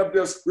not getting up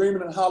there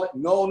screaming and hollering.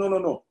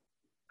 No.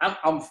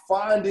 I'm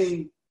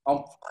finding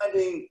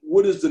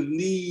what is the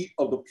need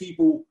of the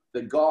people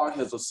that God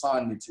has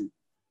assigned me to,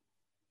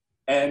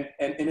 and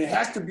it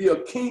has to be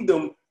a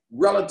kingdom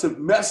relative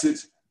message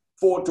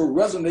for it to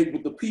resonate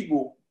with the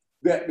people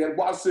that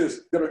watch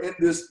this, that are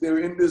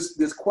in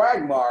this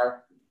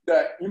quagmire.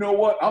 That, you know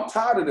what, I'm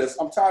tired of this.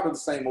 I'm tired of the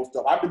same old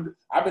stuff.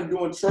 I've been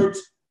doing church,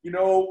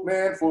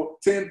 man, for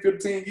 10,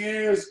 15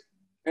 years,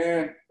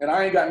 and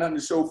I ain't got nothing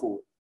to show for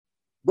it.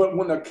 But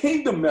when the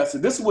kingdom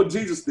message, this is what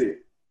Jesus did.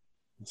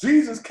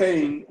 Jesus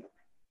came,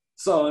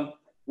 son,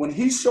 when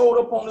he showed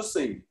up on the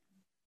scene.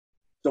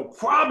 The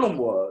problem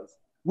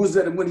was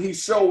that when he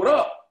showed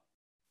up,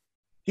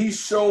 he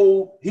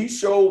showed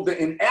the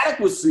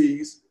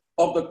inadequacies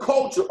of the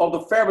culture of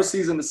the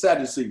Pharisees and the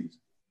Sadducees.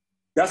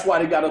 That's why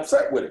they got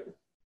upset with it.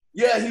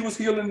 Yeah, he was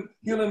healing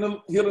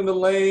the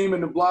lame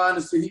and the blind,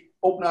 and he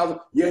opened eyes.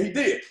 Yeah, he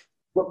did.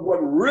 But what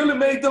really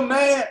made them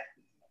mad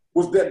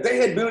was that they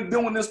had been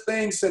doing this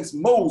thing since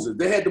Moses.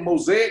 They had the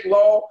Mosaic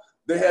law,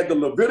 they had the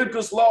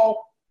Leviticus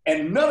law,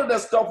 and none of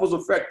that stuff was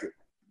effective.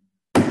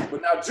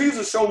 But now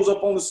Jesus shows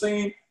up on the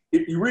scene.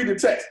 If you read the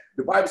text,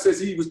 the Bible says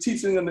he was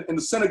teaching in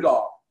the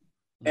synagogue.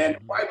 And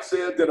the Bible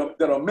says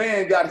that a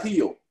man got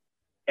healed.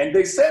 And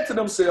they said to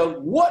themselves,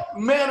 what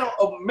manner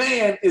of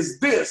man is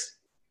this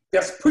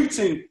that's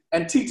preaching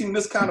and teaching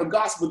this kind of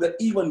gospel that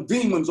even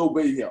demons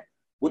obey him?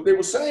 What they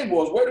were saying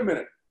was, wait a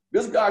minute,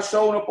 this guy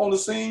showing up on the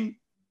scene,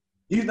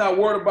 he's not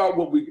worried about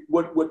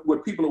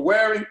what people are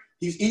wearing.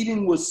 He's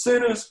eating with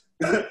sinners.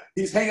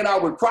 He's hanging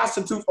out with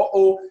prostitutes.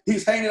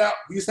 He's hanging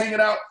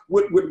out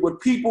with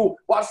people,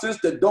 watch this,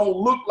 that don't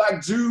look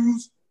like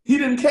Jews. He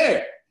didn't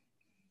care.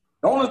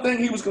 The only thing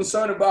he was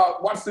concerned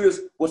about, watch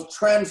this, was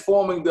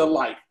transforming their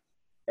life.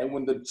 And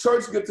when the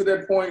church gets to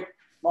that point,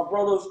 my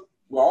brothers,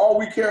 where all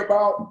we care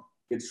about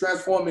is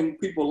transforming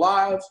people's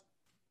lives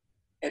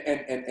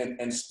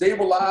and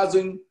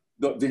stabilizing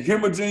the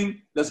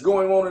hemorrhaging that's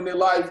going on in their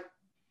life,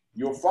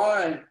 you'll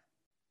find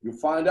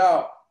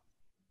out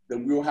that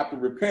we'll have to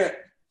repent,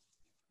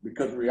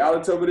 because the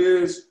reality of it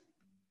is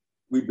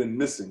we've been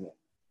missing it.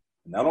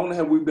 Not only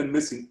have we been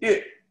missing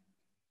it,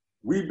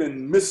 we've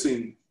been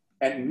missing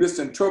and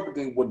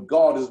misinterpreting what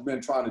God has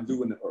been trying to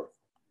do in the earth.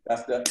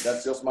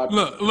 That's just my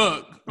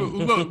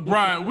look,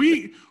 Brian.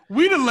 We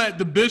done let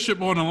the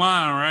bishop on the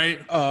line, right?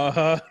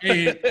 Uh-huh.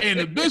 And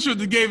the bishop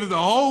gave us a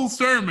whole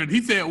sermon.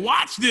 He said,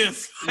 "Watch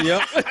this."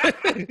 Yep.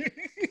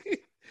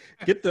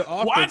 Get the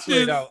offense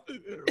laid out.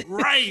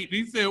 Right.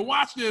 He said,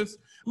 "Watch this."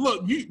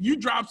 Look, you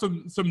dropped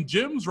some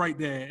gems right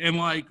there, and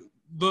like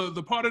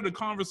the part of the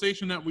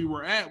conversation that we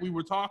were at, we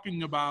were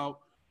talking about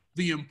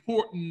the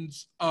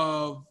importance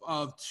of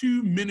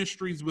two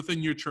ministries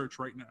within your church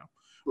right now.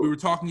 We were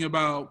talking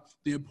about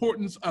the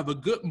importance of a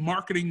good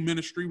marketing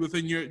ministry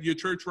within your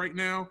church right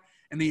now,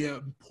 and the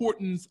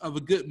importance of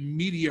a good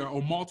media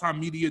or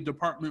multimedia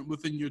department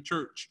within your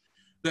church.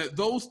 That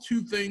those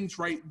two things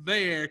right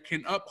there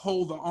can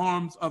uphold the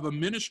arms of a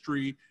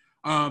ministry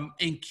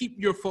and keep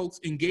your folks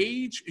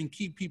engaged and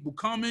keep people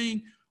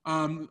coming,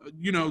 to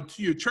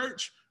your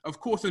church, of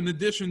course, in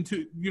addition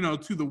to,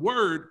 to the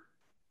word.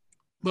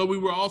 But we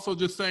were also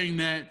just saying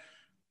that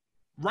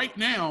right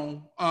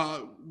now,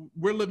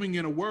 we're living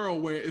in a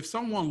world where if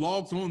someone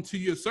logs on to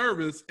your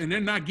service and they're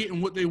not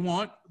getting what they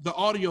want, the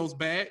audio's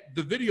bad,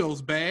 the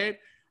video's bad,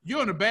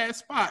 you're in a bad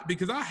spot,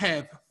 because I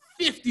have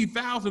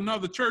 50,000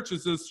 other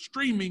churches that's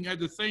streaming at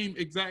the same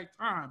exact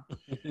time.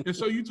 And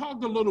so you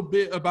talked a little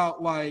bit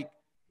about like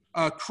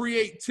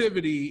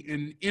creativity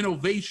and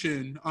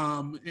innovation,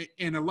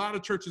 and a lot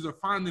of churches are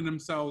finding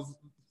themselves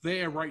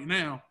there right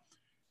now.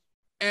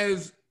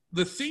 As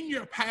the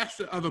senior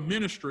pastor of a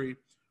ministry,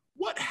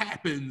 what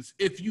happens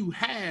if you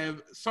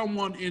have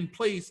someone in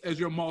place as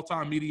your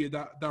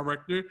multimedia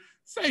director?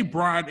 Say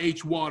Brian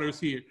H. Waters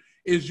here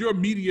is your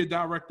media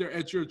director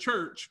at your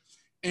church,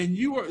 and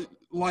you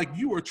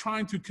are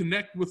trying to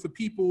connect with the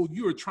people,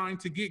 you are trying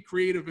to get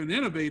creative and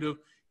innovative,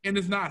 and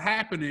it's not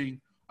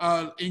happening.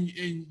 And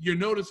you're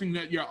noticing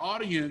that your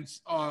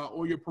audience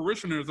or your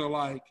parishioners are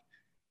like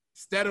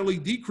steadily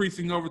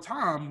decreasing over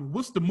time.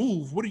 What's the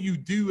move? What do you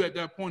do at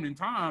that point in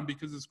time?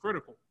 Because it's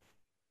critical.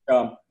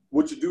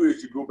 What you do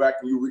is you go back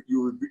and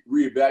you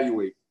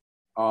reevaluate.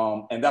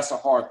 And that's a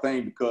hard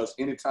thing, because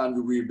anytime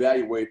you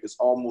reevaluate, it's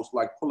almost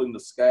like pulling the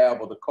scab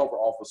or the cover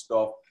off of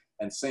stuff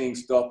and saying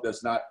stuff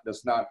that's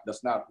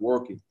not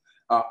working.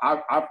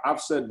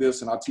 I've said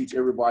this, and I teach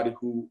everybody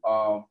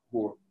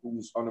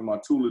who's under my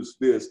tutelage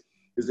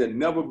is that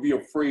never be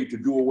afraid to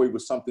do away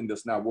with something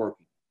that's not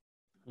working.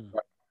 Mm-hmm.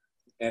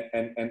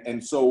 Right?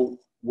 And so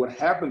what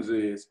happens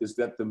is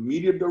that the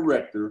media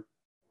director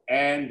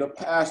and the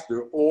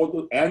pastor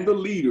and the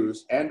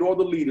leaders,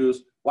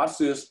 watch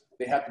this,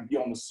 they have to be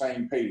on the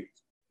same page.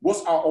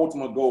 What's our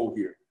ultimate goal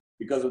here?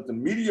 Because if the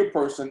media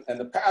person and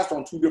the pastor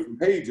on two different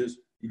pages,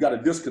 you got a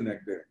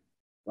disconnect there,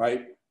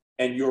 right?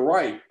 And you're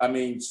right. I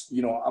mean,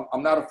 you know,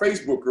 I'm not a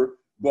Facebooker,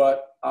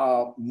 but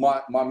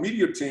my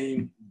media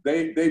team,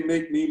 they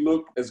make me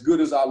look as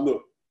good as I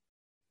look.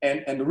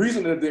 And the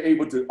reason that they're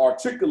able to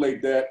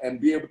articulate that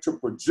and be able to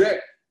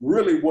project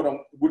really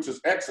which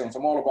is excellence.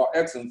 I'm all about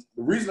excellence.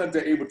 The reason that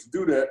they're able to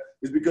do that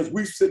is because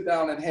we sit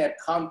down and had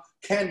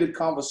candid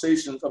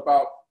conversations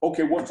about,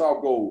 okay, what's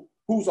our goal?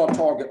 Who's our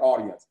target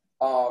audience?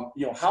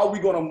 You know, how are we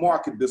going to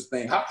market this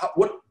thing?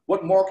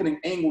 What marketing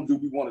angle do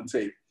we want to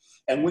take?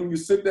 And when you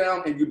sit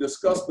down and you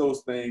discuss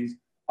those things,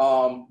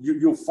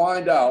 you'll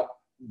find out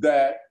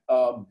that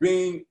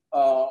being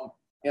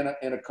in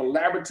a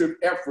collaborative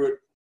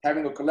effort,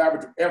 having a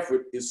collaborative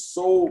effort is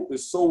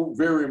so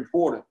very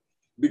important,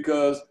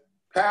 because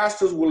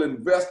pastors will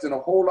invest in a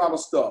whole lot of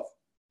stuff.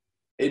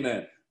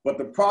 Amen. But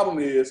the problem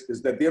is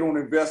that they don't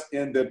invest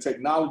in their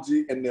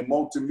technology and their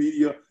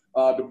multimedia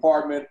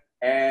department,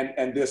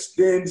 and they're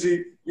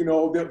stingy. You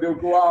know, they'll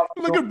go out.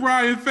 Look at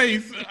Brian's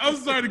face. I'm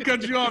sorry to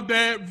cut you off,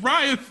 Dad.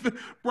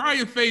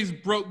 Brian's face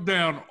broke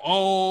down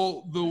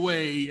all the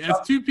way. As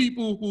two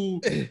people who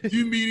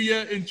do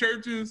media in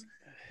churches,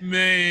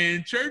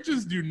 man,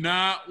 churches do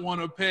not want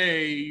to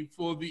pay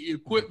for the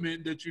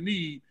equipment that you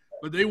need,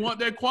 but they want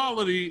that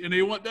quality and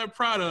they want that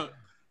product.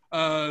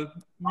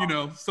 You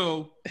know,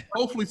 so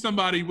hopefully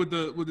somebody with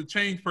the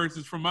change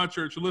purses from my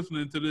church are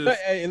listening to this. But,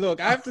 hey, look,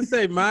 I have to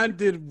say mine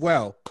did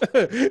well,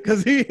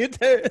 because he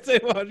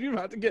said, "Well, you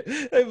about to get."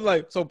 They was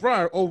like, "So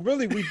Brian, oh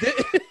really? We did."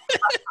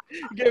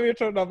 Gave me a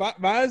turn. No,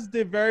 mine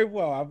did very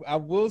well. I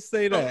will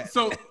say that.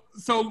 So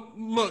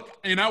look,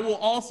 and I will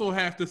also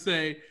have to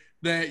say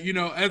that, you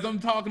know, as I'm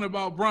talking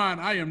about Brian,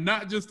 I am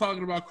not just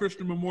talking about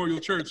Christian Memorial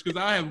Church,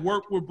 because I have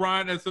worked with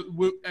Brian at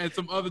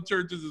some other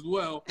churches as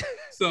well.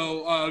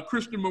 So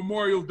Christian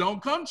Memorial,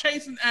 don't come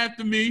chasing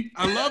after me.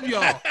 I love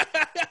y'all.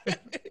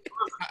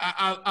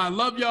 I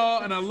love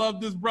y'all, and I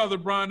love this brother,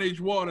 Brian H.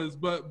 Waters.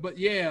 But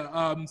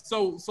yeah,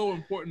 so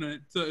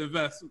important to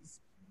invest.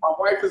 My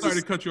wife is sorry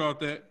to cut you off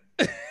that.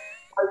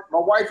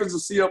 My wife is a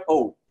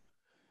CFO,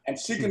 and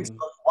she can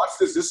watch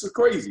this. This is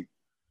crazy.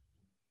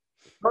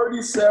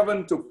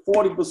 37 to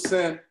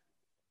 40%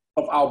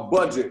 of our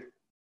budget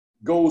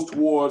goes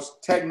towards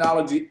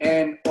technology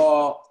and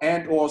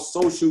or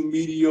social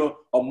media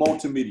or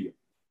multimedia.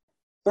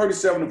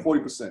 37 to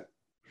 40%.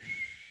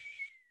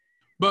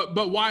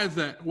 But why is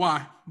that?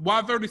 Why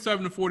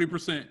 37 to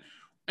 40%?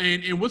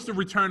 And what's the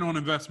return on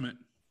investment?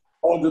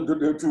 Oh, the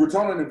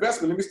return on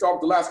investment. Let me start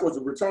with the last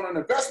question. The return on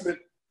investment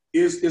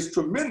is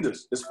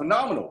tremendous. It's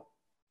phenomenal.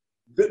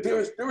 It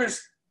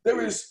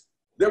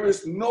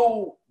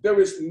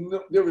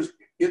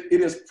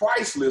is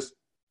priceless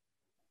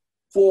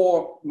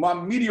for my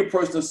media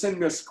person to send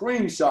me a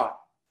screenshot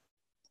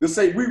to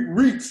say we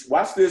reached,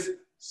 watch this,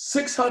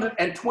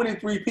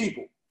 623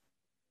 people.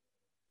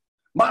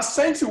 My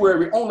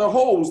sanctuary only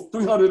holds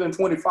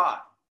 325.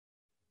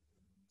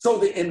 So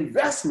the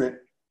investment,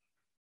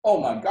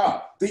 oh my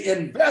God, the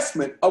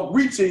investment of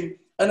reaching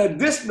an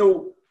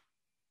additional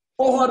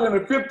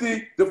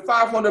 450 to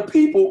 500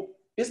 people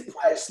is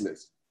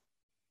priceless.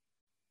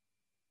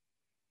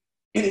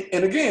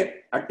 And again,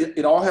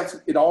 it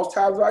all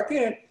ties back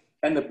in.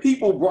 And the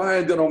people,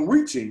 Brian, that I'm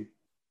reaching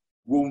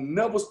will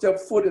never step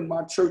foot in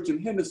my church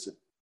in Henderson.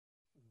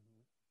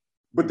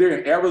 But they're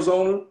in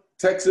Arizona,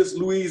 Texas,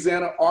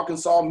 Louisiana,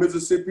 Arkansas,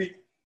 Mississippi,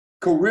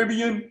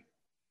 Caribbean.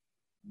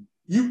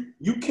 You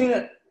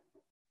can't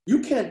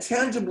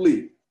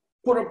tangibly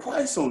put a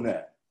price on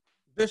that.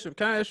 Bishop,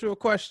 can I ask you a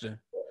question?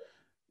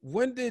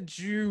 When did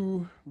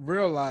you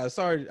realize?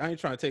 Sorry, I ain't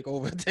trying to take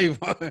over,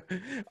 Tavon.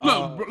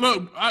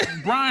 Look,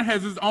 Brian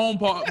has his own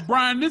part.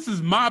 Brian, this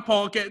is my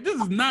podcast. This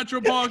is not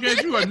your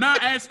podcast. You are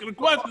not asking the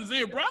questions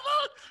here, brother.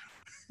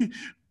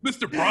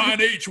 Mr.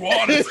 Brian H.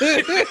 Waters.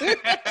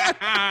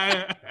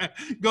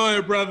 Go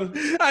ahead, brother.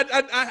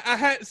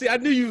 I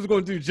knew you was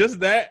going to do just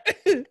that.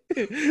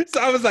 So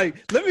I was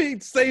like, let me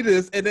say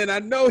this, and then I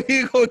know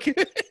he fell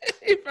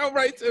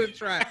right to the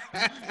track.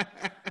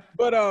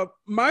 But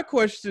my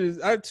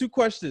questions, I have two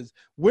questions.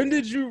 When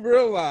did you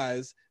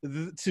realize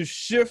to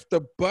shift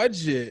the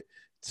budget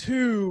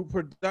to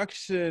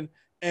production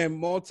and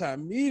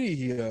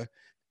multimedia?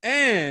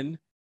 And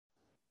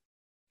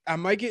I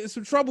might get in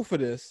some trouble for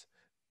this,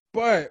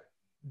 but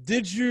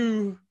did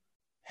you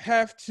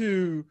have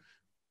to,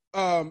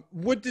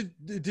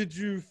 did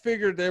you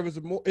figure there was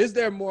is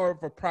there more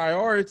of a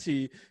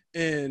priority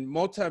in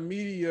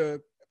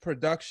multimedia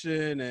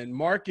production and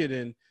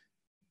marketing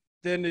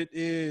than it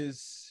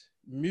is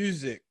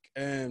music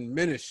and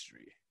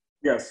ministry?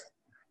 Yes.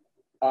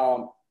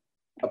 I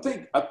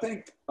think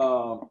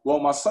well,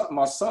 my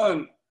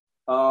son,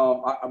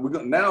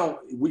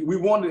 we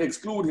wanted to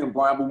exclude him,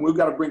 Brian, but we've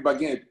got to bring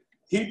back in.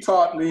 He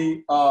taught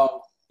me, I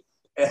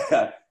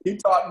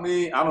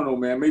don't know,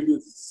 man, maybe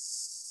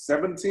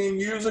 17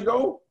 years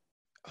ago.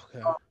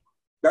 Okay.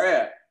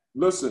 Dad,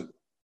 listen,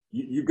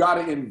 you got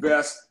to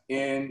invest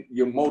in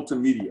your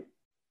multimedia.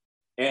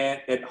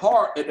 And at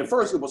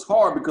first it was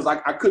hard because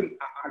I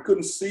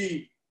couldn't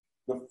see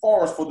the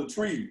forest for the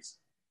trees.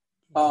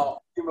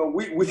 You know,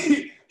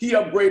 he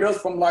upgraded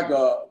us from like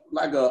a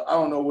I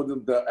don't know, with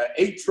the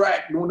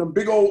 8-track, doing the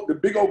big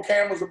old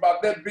cameras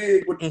about that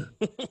big with the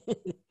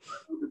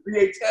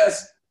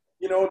VHS,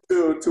 you know,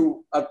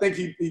 to I think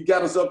he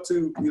got us up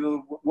to, you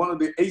know, one of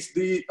the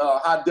HD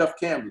high def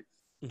cameras.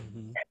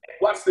 Mm-hmm.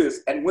 Watch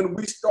this. And when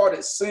we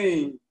started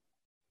seeing,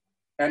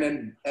 and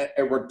in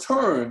a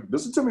return,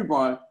 listen to me,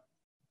 Brian,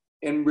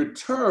 in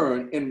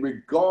return, in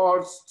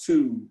regards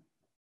to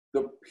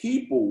the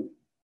people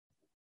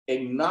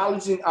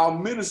acknowledging our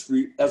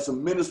ministry as a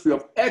ministry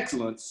of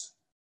excellence,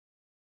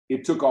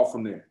 it took off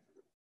from there.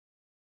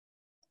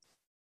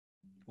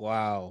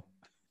 Wow.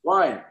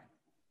 Brian,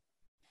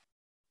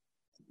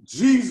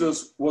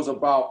 Jesus was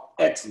about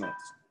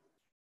excellence.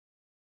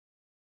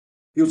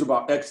 He was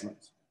about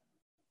excellence.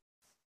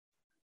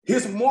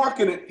 His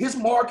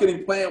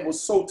marketing plan was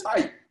so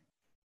tight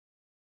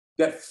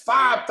that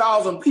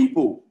 5,000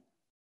 people,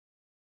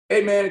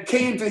 amen,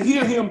 came to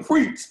hear him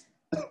preach.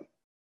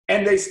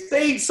 And they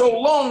stayed so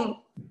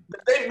long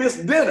that they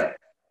missed dinner.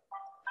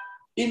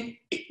 In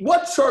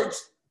what church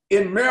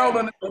in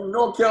Maryland and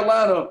North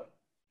Carolina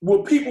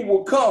where people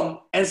will come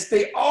and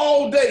stay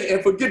all day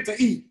and forget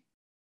to eat?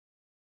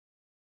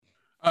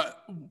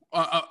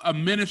 A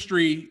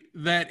ministry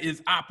that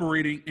is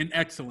operating in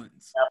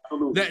excellence.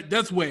 Absolutely.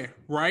 That's where,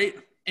 right?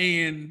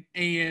 And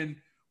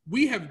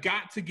we have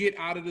got to get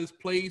out of this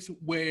place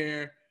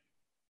where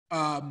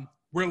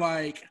we're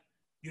like,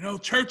 you know,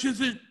 church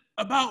isn't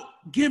about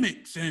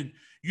gimmicks, and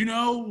you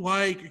know,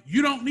 like,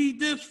 you don't need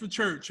this for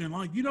church, and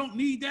like, you don't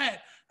need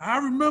that. I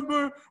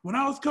remember when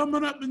I was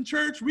coming up in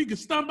church, we could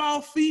stomp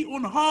our feet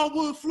on the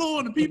hardwood floor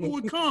and the people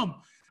would come.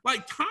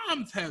 Like,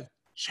 times have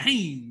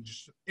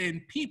changed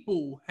and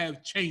people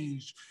have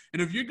changed.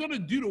 And if you're going to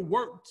do the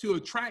work to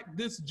attract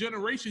this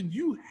generation,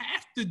 you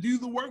have to do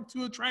the work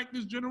to attract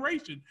this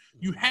generation.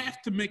 You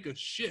have to make a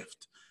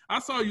shift. I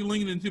saw you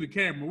leaning into the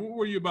camera. What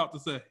were you about to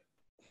say?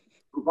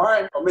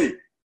 Brian or me?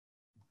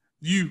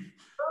 You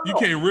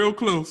came real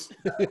close.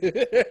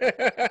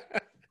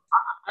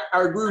 I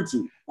agree with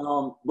you.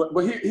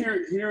 But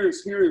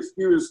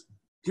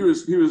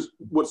here's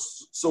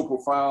what's so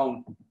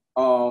profound.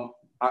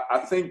 I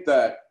think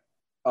that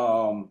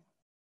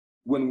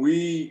when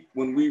we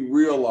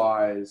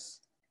realize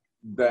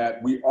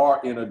that we are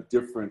in a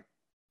different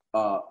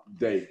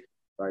day,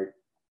 right?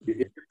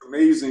 It's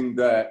amazing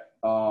that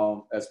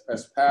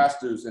as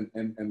pastors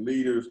and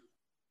leaders,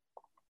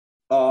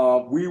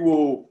 we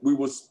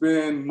will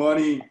spend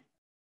money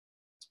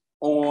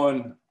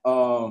on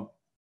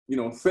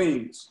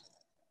things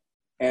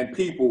and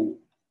people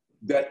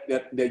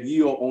that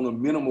yield on a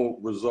minimal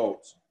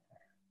results.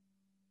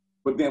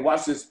 But then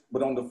watch this.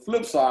 But on the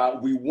flip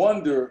side, we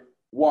wonder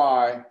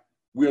why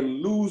we're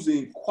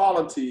losing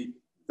quality,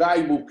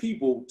 valuable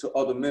people to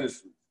other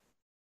ministries.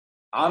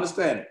 I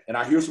understand it, and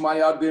I hear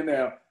somebody out there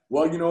now.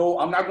 Well, you know,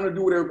 I'm not going to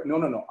do whatever.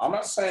 No. I'm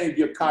not saying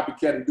be a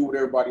copycat and do what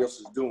everybody else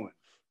is doing.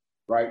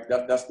 Right?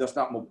 That's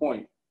not my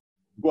point.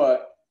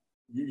 But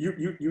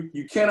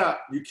you cannot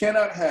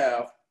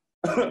have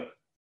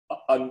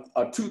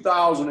a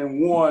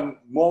 2001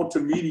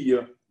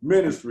 multimedia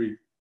ministry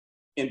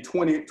in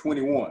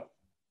 2021,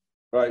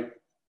 right?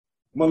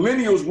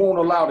 Millennials won't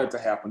allow that to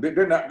happen.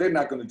 They're not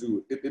going to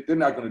do it. They're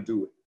not going to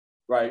do it,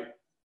 right?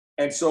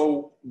 And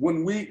so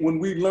when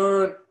we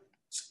learn,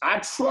 I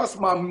trust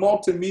my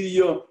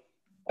multimedia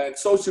and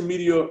social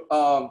media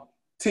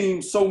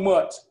team so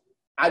much,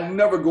 I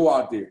never go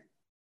out there.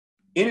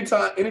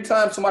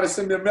 Anytime somebody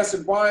sends me a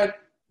message, Brian,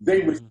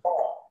 they respond.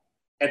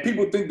 And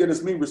people think that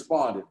it's me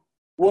responding.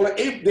 Well,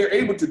 they're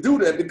able to do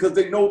that because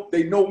they know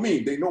me.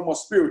 They know my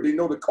spirit. They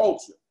know the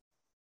culture.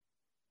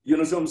 You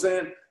know what I'm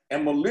saying?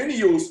 And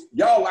millennials,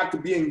 y'all like to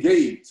be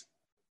engaged,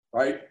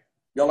 right?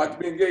 Y'all like to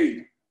be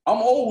engaged.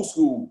 I'm old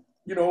school.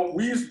 You know,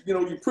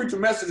 you preach a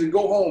message and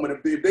go home. And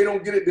if they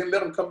don't get it, then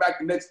let them come back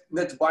the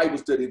next Bible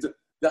study.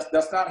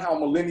 That's not how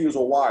millennials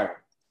are wired,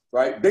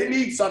 right? They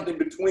need something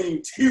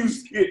between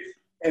Tuesday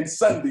and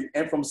Sunday,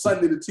 and from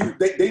Sunday to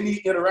Tuesday, they need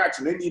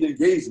interaction. They need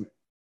engagement.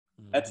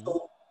 Mm-hmm.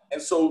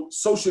 And so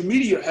social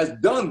media has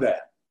done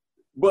that.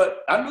 But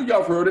I know y'all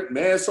have heard it,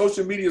 man.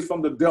 Social media is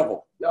from the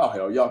devil. Y'all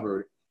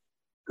heard it.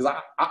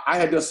 Because I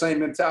had that same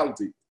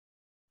mentality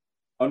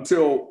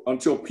until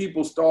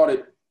people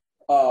started,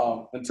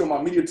 until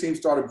my media team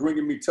started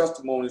bringing me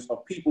testimonies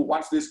of people,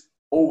 watch this,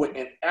 over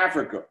in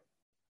Africa.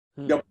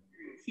 That were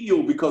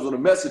healed because of the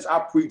message I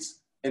preached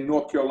in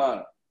North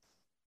Carolina.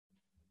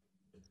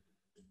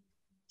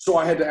 So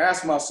I had to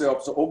ask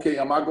myself, so, okay,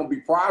 am I going to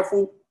be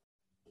prideful?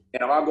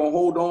 And am I going to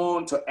hold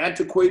on to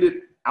antiquated,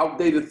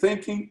 outdated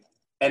thinking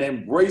and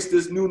embrace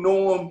this new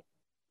norm?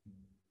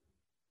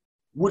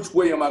 Which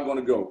way am I going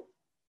to go?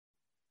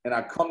 And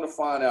I come to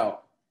find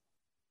out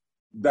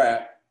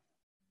that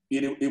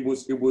it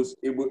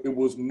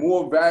was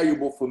more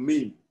valuable for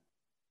me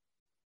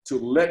to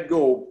let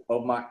go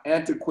of my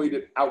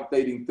antiquated,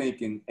 outdated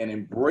thinking and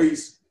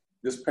embrace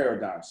this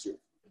paradigm shift.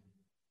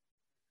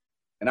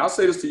 And I'll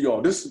say this to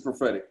y'all, this is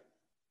prophetic.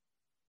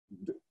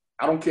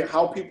 I don't care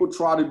how people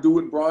try to do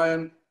it,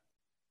 Brian.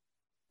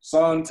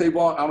 Son,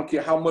 Tavon, I don't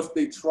care how much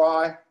they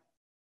try.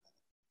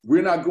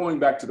 We're not going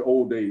back to the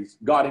old days.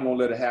 God ain't gonna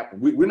let it happen.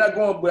 We're not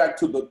going back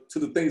to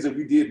the things that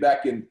we did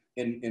back in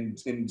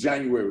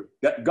January.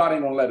 That God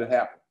ain't gonna let it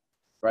happen,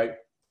 right?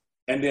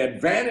 And the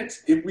advantage,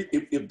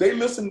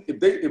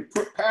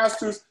 if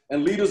pastors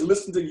and leaders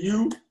listen to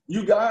you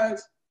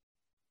guys,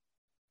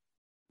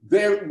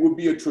 there will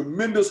be a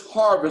tremendous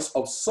harvest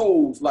of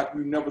souls like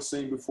we've never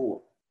seen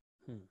before.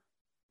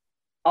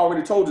 I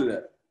already told you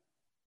that.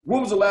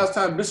 When was the last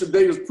time Bishop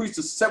Davis preached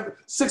to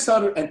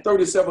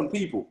 637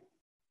 people?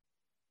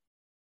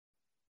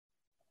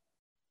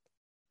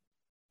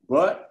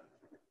 But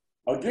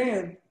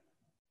again,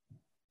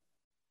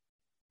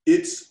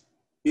 it's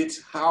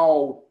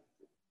how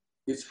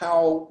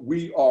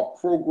we are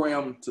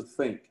programmed to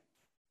think.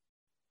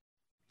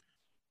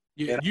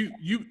 Yeah, and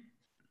you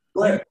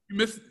go ahead.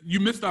 You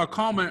missed our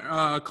comment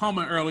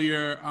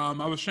earlier.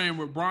 I was sharing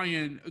with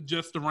Brian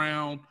just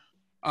around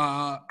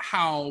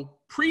how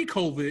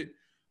pre-COVID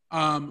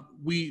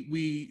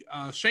we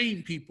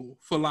shamed people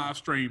for live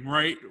stream,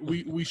 right?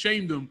 We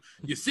shamed them.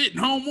 You're sitting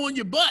home on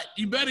your butt.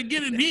 You better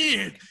get in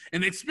here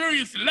and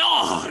experience the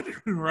Lord,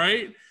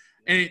 right?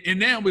 And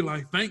now we're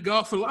like, thank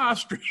God for live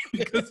stream,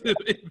 because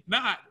if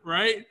not,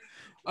 right?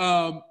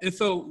 And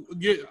so,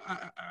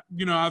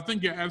 I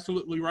think you're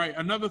absolutely right.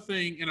 Another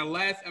thing, in the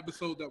last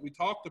episode that we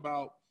talked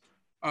about,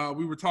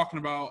 we were talking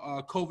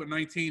about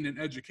COVID-19 and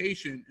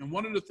education. And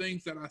one of the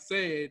things that I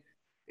said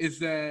is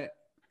that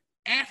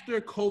after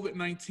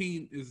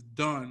COVID-19 is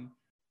done,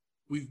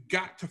 we've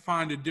got to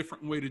find a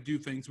different way to do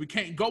things. We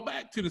can't go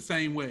back to the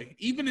same way.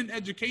 Even in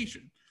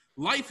education,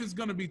 life is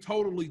going to be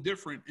totally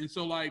different. And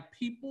so,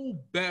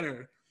 people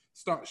better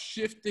start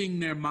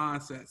shifting their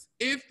mindsets.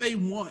 If they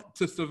want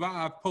to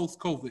survive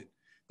post-COVID,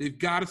 they've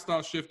got to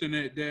start shifting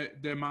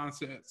their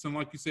mindsets. And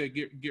like you said,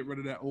 get rid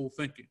of that old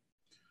thinking.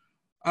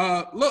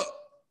 Look,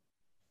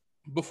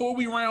 before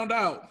we round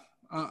out,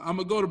 I'm going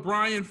to go to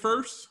Brian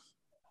first.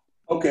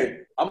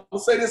 Okay, I'm going to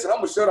say this and I'm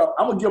going to shut up.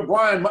 I'm going to give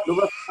Brian the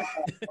rest of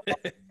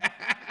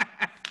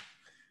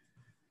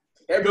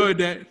my Go ahead,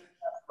 Dad.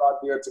 Out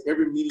there, to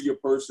every media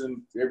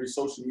person, to every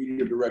social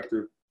media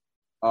director,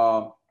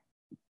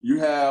 you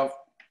have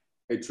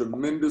a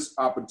tremendous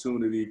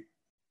opportunity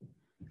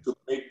to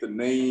make the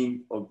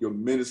name of your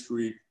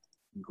ministry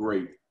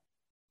great.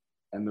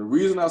 And the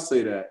reason I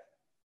say that,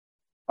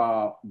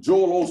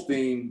 Joel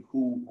Osteen,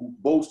 who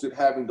boasted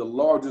having the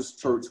largest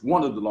church,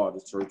 one of the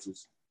largest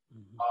churches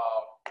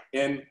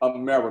in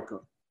America,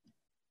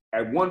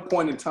 at one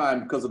point in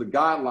time, because of the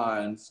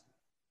guidelines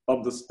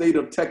of the state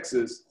of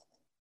Texas,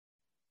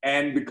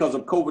 and because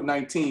of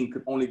COVID-19,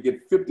 could only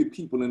get 50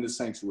 people in the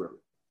sanctuary.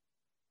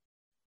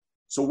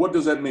 So what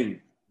does that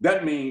mean?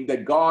 That means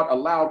that God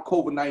allowed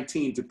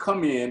COVID-19 to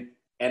come in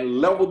and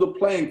level the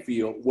playing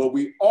field, where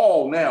we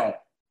all now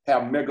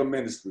have mega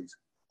ministries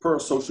per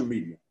social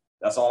media.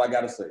 That's all I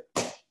got to say.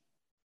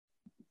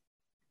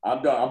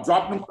 I'm done. I'm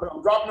dropping the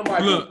mic.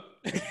 Look.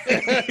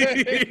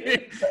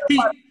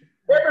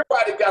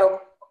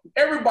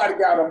 Everybody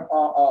got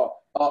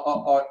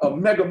a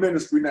mega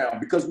ministry now,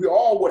 because we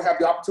all would have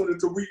the opportunity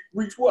to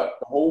reach what?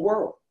 The whole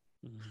world.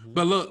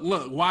 But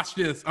look, watch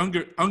this. I'm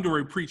going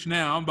to preach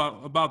now. I'm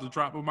about to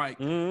drop a mic.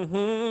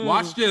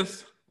 Watch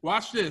this.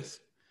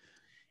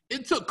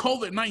 It took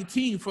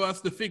COVID-19 for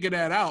us to figure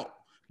that out,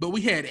 but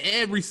we had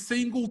every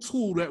single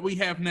tool that we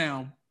have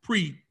now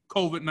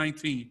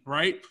pre-COVID-19,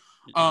 right?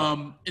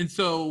 And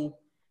so,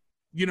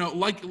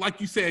 like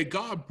you said,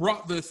 God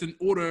brought this in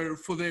order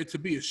for there to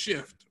be a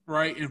shift,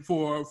 right? And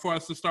for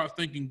us to start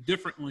thinking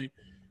differently.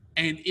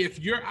 And if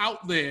you're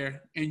out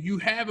there and you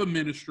have a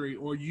ministry,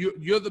 or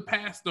you're the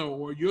pastor,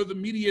 or you're the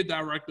media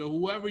director,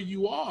 whoever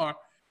you are,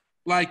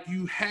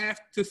 you have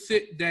to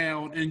sit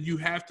down and you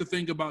have to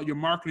think about your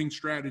marketing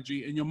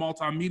strategy and your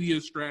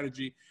multimedia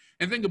strategy,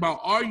 and think about,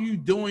 are you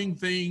doing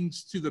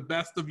things to the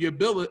best of your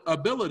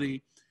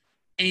ability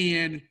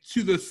and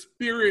to the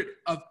spirit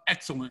of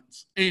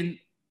excellence? And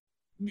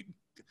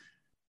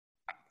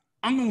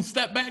I'm going to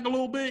step back a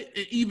little bit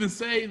and even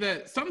say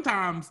that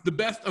sometimes the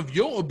best of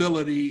your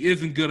ability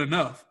isn't good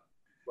enough.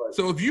 Right.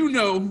 So if you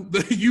know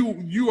that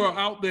you are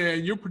out there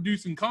and you're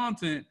producing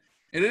content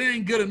and it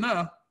ain't good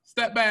enough,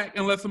 step back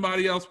and let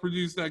somebody else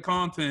produce that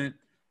content,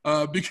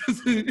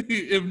 because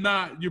if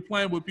not, you're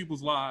playing with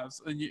people's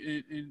lives, and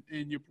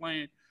you're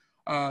playing,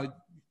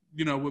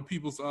 with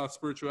people's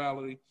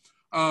spirituality.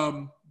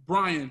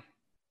 Brian,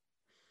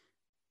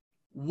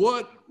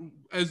 what,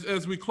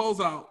 as we close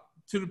out,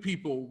 to the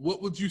people,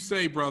 what would you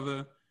say,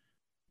 brother?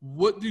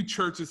 What do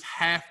churches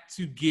have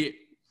to get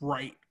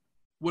right?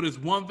 What is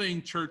one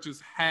thing churches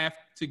have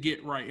to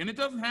get right? And it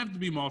doesn't have to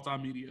be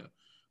multimedia,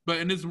 but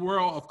in this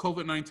world of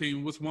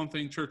COVID-19, what's one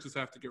thing churches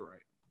have to get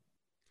right?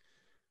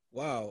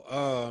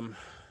 Wow,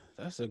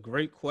 that's a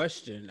great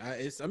question.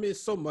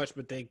 It's so much,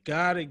 but they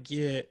gotta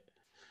get.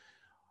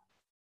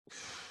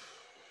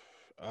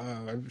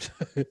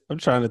 I'm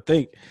trying to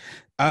think.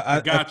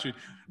 I got you.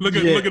 Look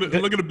at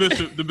the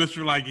bishop. The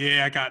bishop like,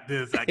 yeah, I got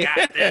this. I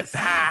got this.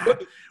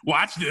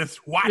 Watch this.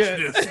 Watch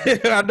this.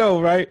 I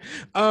know, right?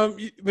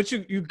 But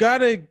you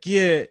gotta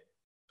get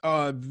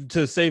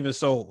to saving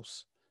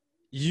souls.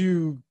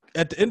 You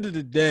at the end of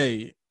the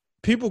day,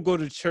 people go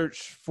to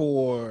church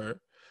for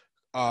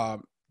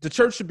the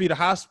church should be the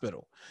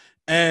hospital.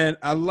 And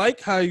I like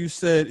how you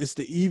said it's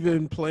the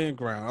even playing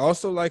ground. I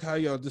also like how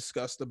y'all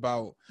discussed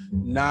about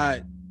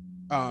not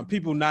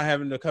people not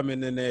having to come in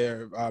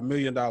their $1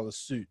 million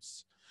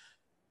suits.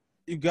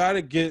 You got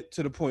to get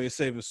to the point of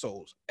saving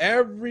souls.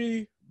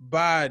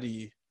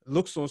 Everybody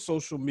looks on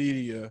social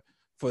media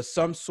for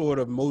some sort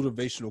of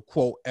motivational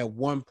quote at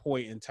one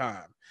point in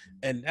time.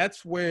 And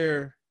that's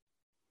where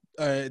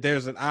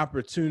there's an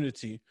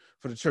opportunity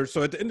for the church.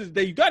 So at the end of the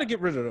day, you got to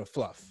get rid of the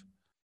fluff.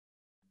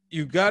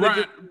 You got to get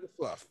rid of the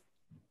fluff.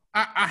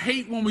 I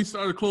hate when we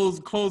start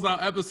to close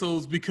out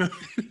episodes because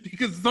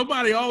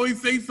somebody always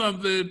say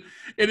something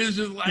and it's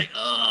just like,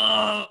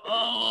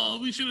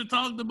 we should have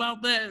talked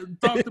about that,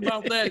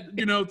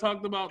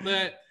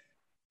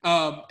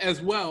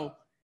 as well.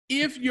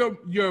 If your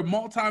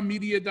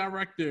multimedia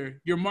director,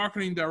 your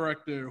marketing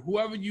director,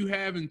 whoever you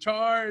have in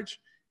charge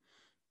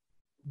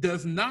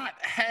does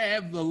not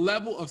have the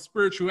level of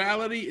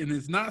spirituality and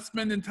is not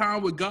spending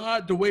time with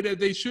God the way that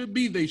they should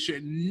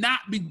not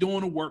be doing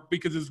the work,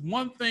 because it's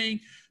one thing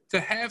to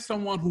have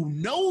someone who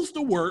knows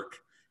the work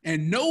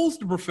and knows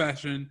the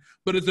profession,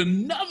 but it's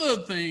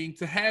another thing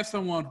to have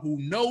someone who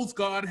knows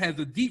God, has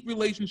a deep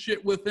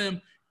relationship with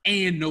him,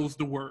 and knows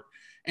the work.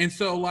 And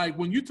so, like,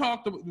 when you're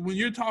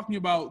talking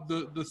about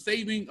the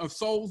saving of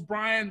souls,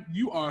 Brian,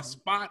 you are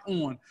spot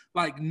on.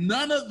 Like,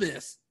 none of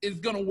this is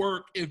gonna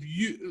work if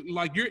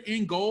your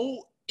end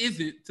goal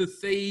isn't to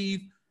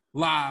save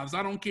lives.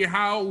 I don't care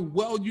how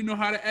well you know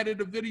how to edit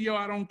a video.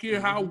 I don't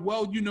care how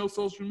well you know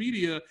social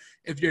media.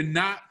 If you're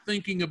not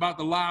thinking about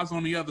the lives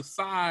on the other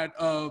side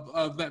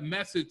of that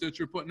message that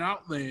you're putting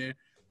out there,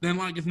 then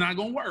like it's not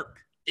gonna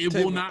work. It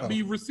will not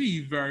be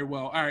received very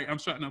well. All right, I'm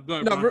shutting up. Go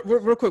ahead. No,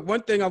 real quick.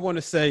 One thing I want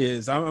to say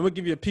is I'm gonna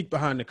give you a peek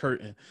behind the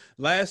curtain.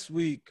 Last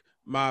week,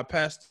 my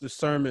pastor's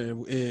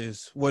sermon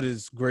is "What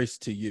is grace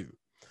to you?"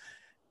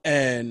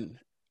 And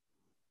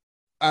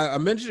I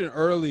mentioned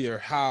earlier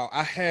how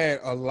I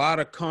had a lot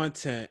of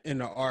content in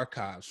the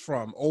archives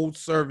from old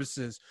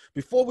services.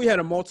 Before we had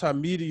a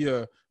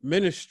multimedia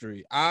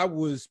ministry, I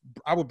would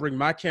bring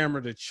my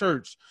camera to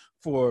church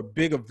for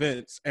big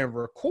events and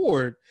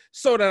record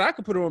so that I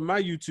could put it on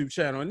my YouTube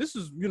channel. And this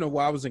is,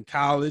 while I was in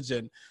college,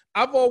 and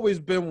I've always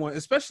been one,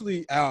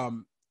 especially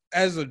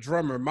as a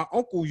drummer. My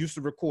uncle used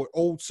to record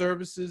old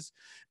services,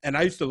 and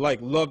I used to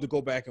love to go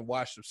back and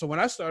watch them. So when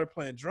I started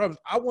playing drums,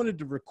 I wanted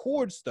to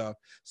record stuff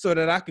so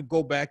that I could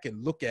go back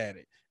and look at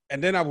it.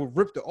 And then I would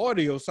rip the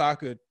audio so I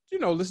could,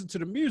 listen to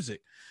the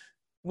music.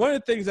 One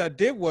of the things I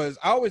did was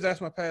I always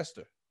asked my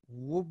pastor,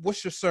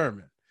 what's your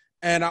sermon?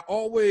 And I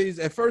always,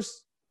 at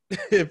first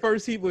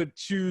he would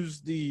choose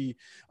the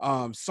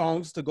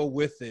songs to go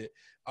with it.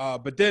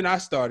 But then I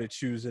started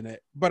choosing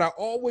it. But I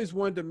always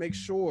wanted to make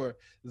sure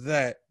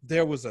that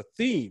there was a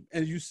theme.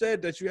 And you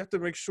said that you have to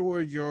make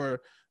sure your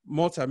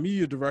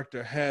multimedia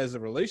director has a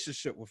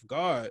relationship with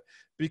God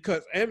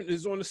because and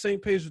is on the same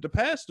page with the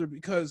pastor.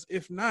 Because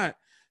if not,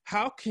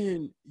 how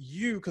can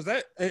you?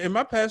 And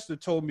my pastor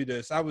told me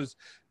this. I was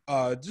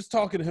just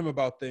talking to him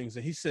about things,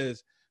 and he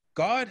says,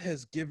 God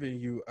has given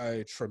you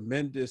a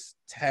tremendous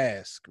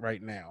task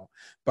right now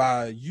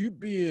by you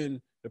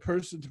being the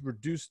person to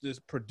produce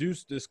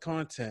this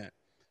content.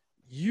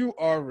 You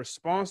are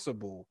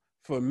responsible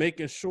for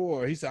making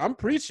sure, he said, I'm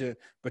preaching,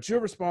 but you're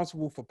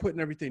responsible for putting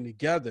everything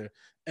together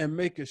and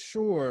making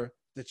sure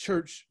the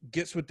church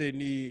gets what they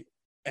need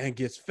and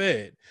gets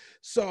fed.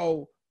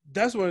 So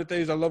that's one of the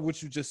things I love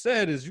what you just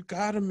said is you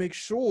got to make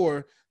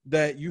sure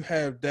that you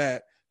have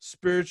that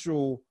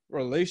spiritual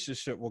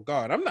relationship with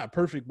God. I'm not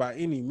perfect by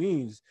any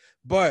means,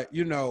 but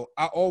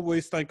I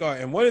always thank God.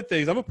 And one of the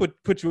things I'm gonna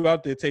put you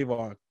out there,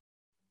 Tavon.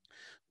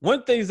 One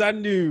of the things I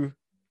knew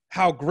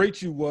how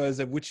great you was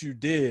at what you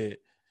did.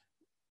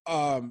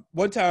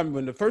 One time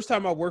when the first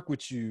time I worked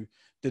with you,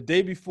 the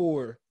day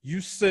before,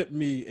 you sent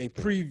me a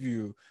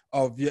preview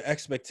of your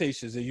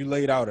expectations and you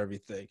laid out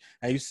everything.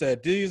 And you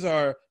said, these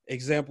are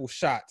example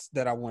shots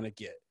that I want to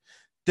get.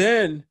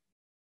 Then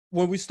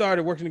when we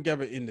started working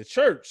together in the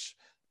church,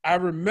 I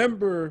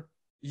remember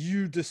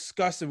you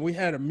discussing, we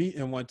had a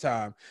meeting one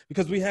time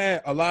because we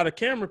had a lot of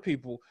camera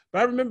people,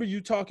 but I remember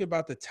you talking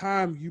about the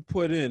time you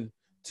put in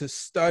to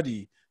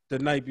study the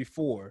night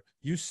before.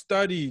 You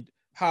studied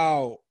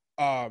how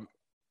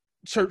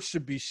church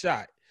should be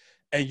shot,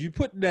 and you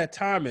put that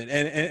time in.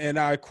 And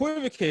I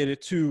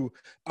equivocated to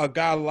a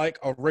guy like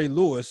a Ray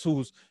Lewis,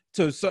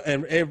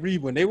 and Ed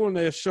Reed, when they were on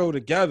their show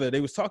together, they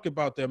was talking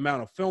about the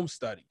amount of film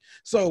study.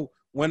 So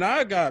when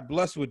I got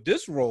blessed with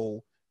this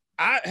role,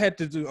 I had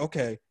to do,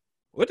 okay,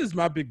 what does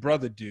my big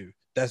brother do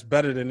that's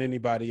better than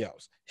anybody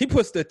else? He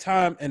puts the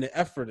time and the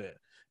effort in.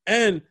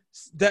 And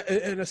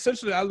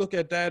essentially I look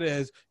at that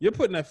as you're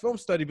putting that film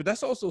study, but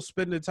that's also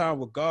spending time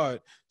with God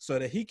so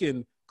that he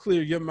can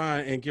clear your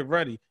mind and get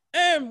ready.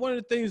 And one of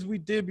the things we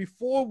did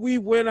before we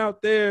went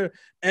out there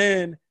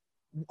and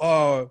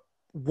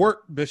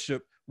work,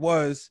 Bishop,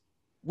 was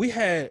we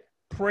had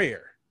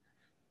prayer.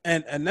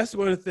 And that's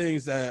one of the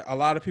things that a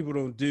lot of people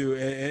don't do.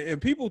 And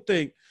people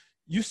think,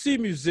 you see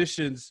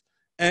musicians,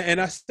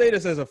 and I say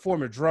this as a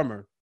former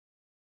drummer,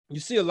 you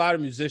see a lot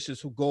of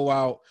musicians who go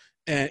out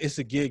and it's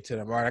a gig to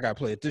them. All right, I got to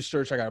play at this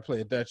church, I got to play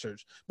at that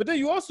church. But then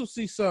you also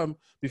see some,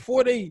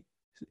 before they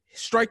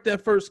strike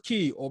that first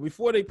key or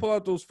before they pull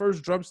out those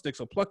first drumsticks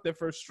or pluck that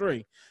first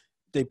string,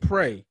 they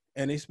pray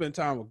and they spend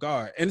time with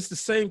God. And it's the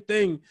same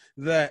thing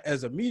that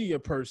as a media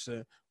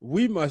person,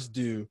 we must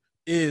do,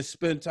 is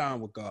spend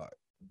time with God.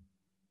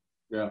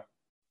 Yeah.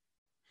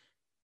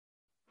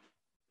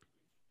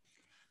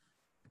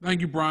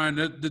 Thank you, Brian.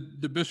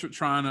 The bishop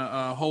trying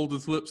to hold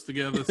his lips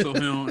together so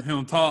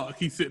he'll talk.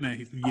 He's sitting there.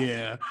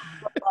 Yeah.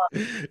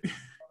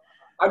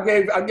 I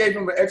gave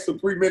him an extra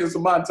 3 minutes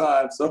of my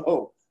time,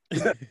 so.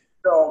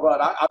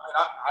 But I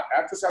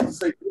just have to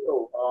say,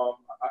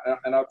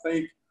 and I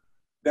think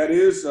that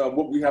is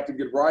what we have to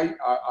get right.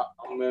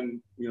 I'm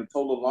in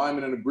total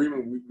alignment and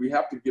agreement. We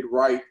have to get it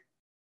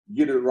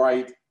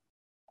right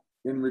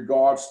in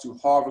regards to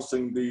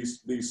harvesting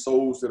these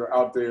souls that are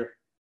out there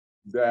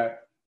that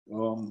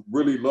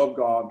really love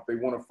God. They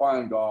want to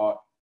find God,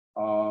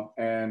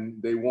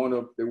 and they want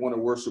to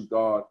worship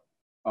God.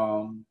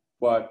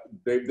 But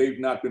they've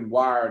not been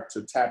wired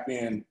to tap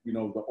in,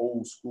 the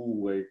old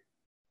school way.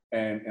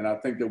 And I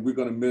think that we're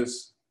going to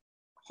miss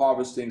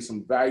harvesting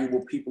some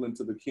valuable people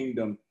into the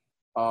kingdom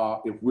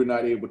if we're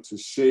not able to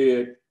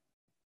shed,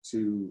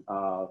 to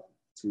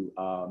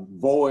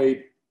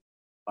void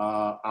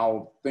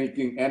our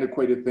thinking,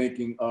 antiquated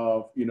thinking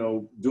of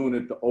doing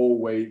it the old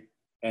way,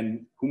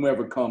 and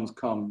whomever comes.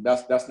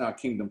 That's not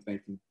kingdom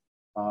thinking.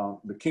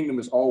 The kingdom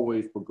is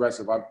always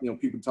progressive.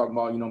 People talk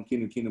about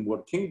kingdom. Well,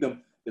 the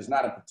kingdom is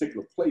not a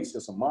particular place;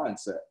 it's a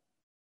mindset.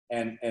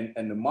 And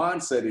the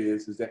mindset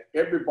is that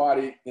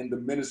everybody in the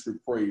ministry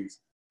prays,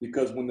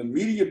 because when the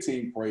media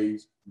team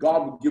prays,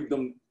 God will give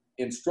them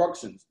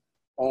instructions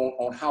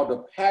on how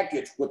to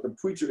package what the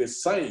preacher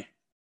is saying,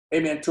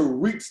 amen, to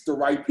reach the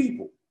right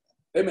people,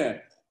 amen.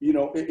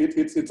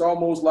 It's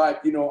almost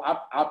like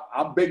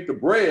I bake the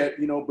bread,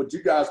 but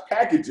you guys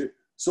package it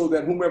so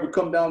that whomever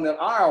come down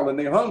that aisle and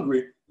they're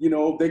hungry, their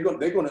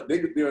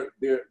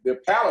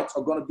palates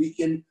are gonna be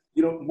in.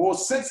 More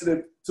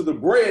sensitive to the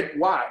bread.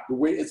 Why? The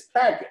way it's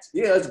packaged.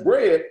 Yeah, it's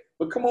bread,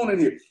 but come on in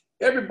here.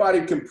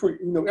 Everybody can preach,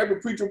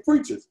 every preacher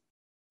preaches.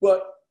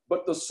 But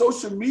the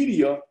social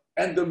media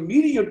and the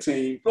media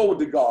team,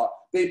 glory to God,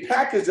 they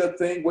package that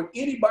thing where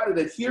anybody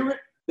that hear it,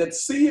 that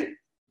see it,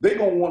 they're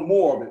going to want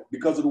more of it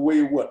because of the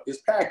way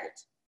it's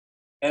packaged.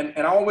 And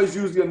I always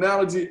use the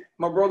analogy,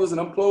 my brothers, and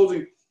I'm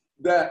closing,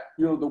 that,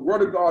 the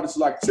word of God is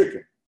like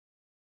chicken.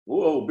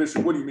 Whoa,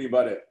 Bishop, what do you mean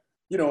by that?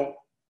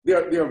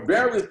 There are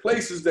various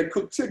places that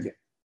cook chicken.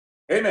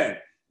 Amen.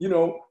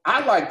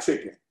 I like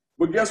chicken,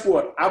 but guess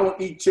what? I don't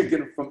eat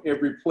chicken from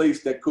every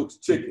place that cooks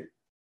chicken.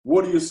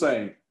 What are you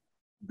saying?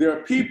 There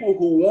are people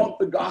who want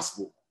the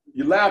gospel.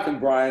 You're laughing,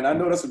 Brian. I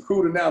know that's a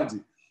crude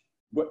analogy,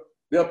 but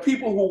there are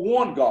people who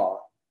want God.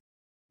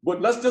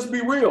 But let's just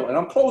be real, and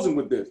I'm closing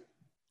with this.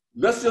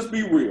 Let's just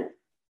be real.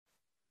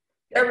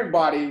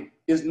 Everybody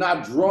is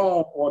not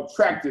drawn or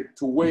attracted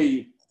to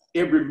way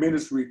every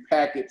ministry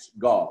package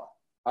God.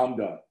 I'm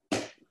done.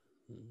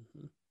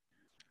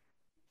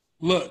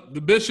 Look, the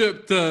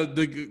bishop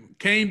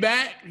came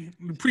back,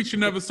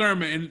 preaching another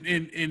sermon,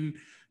 and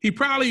he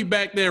probably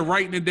back there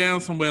writing it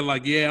down somewhere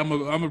like, yeah, I'm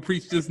gonna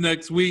preach this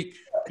next week.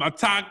 My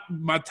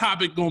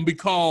topic gonna be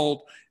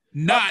called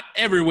 "Not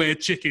Everywhere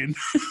Chicken."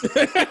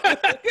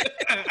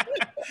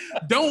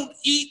 Don't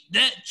eat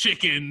that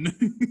chicken.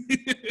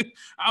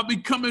 I'll be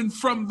coming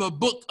from the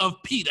book of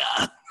Peter.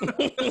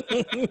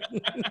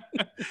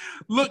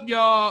 Look,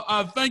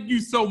 y'all, thank you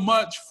so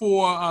much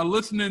for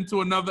listening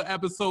to another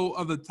episode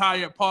of the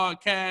Tired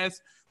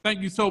Podcast.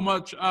 Thank you so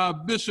much,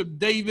 Bishop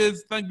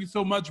Davis. Thank you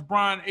so much,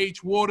 Brian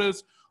H.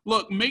 Waters.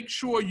 Look, make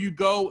sure you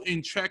go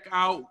and check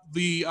out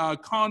the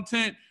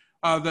content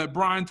that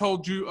Brian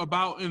told you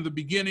about in the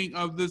beginning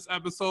of this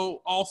episode.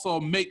 Also,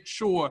 make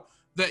sure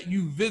that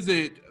you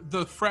visit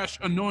the Fresh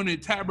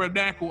Anointed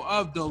Tabernacle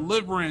of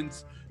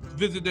Deliverance.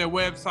 Visit their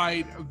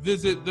website,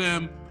 visit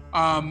them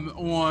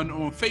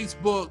on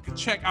Facebook,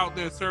 check out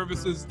their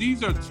services.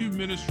 These are two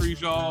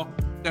ministries, y'all,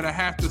 that I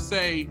have to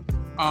say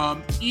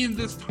in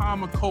this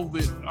time of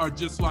COVID are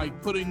just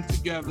like putting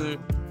together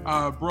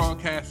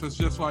broadcasters,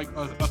 just like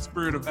a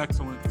spirit of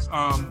excellence.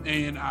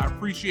 And I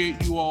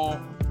appreciate you all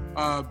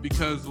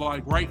because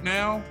like right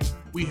now,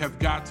 we have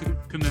got to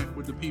connect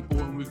with the people,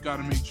 and we've got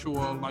to make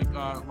sure,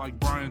 like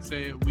Brian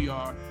said, we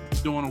are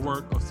doing the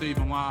work of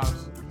saving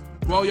lives.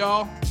 Well,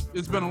 y'all,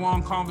 it's been a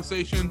long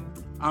conversation.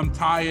 I'm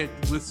tired.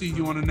 We'll see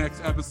you on the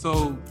next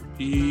episode.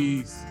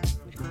 Peace.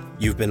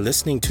 You've been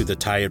listening to the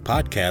Tired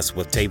Podcast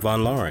with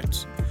Tavon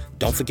Lawrence.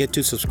 Don't forget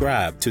to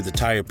subscribe to the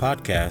Tired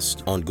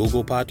Podcast on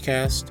Google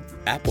Podcast,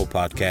 Apple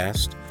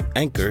Podcast,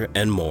 Anchor,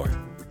 and more.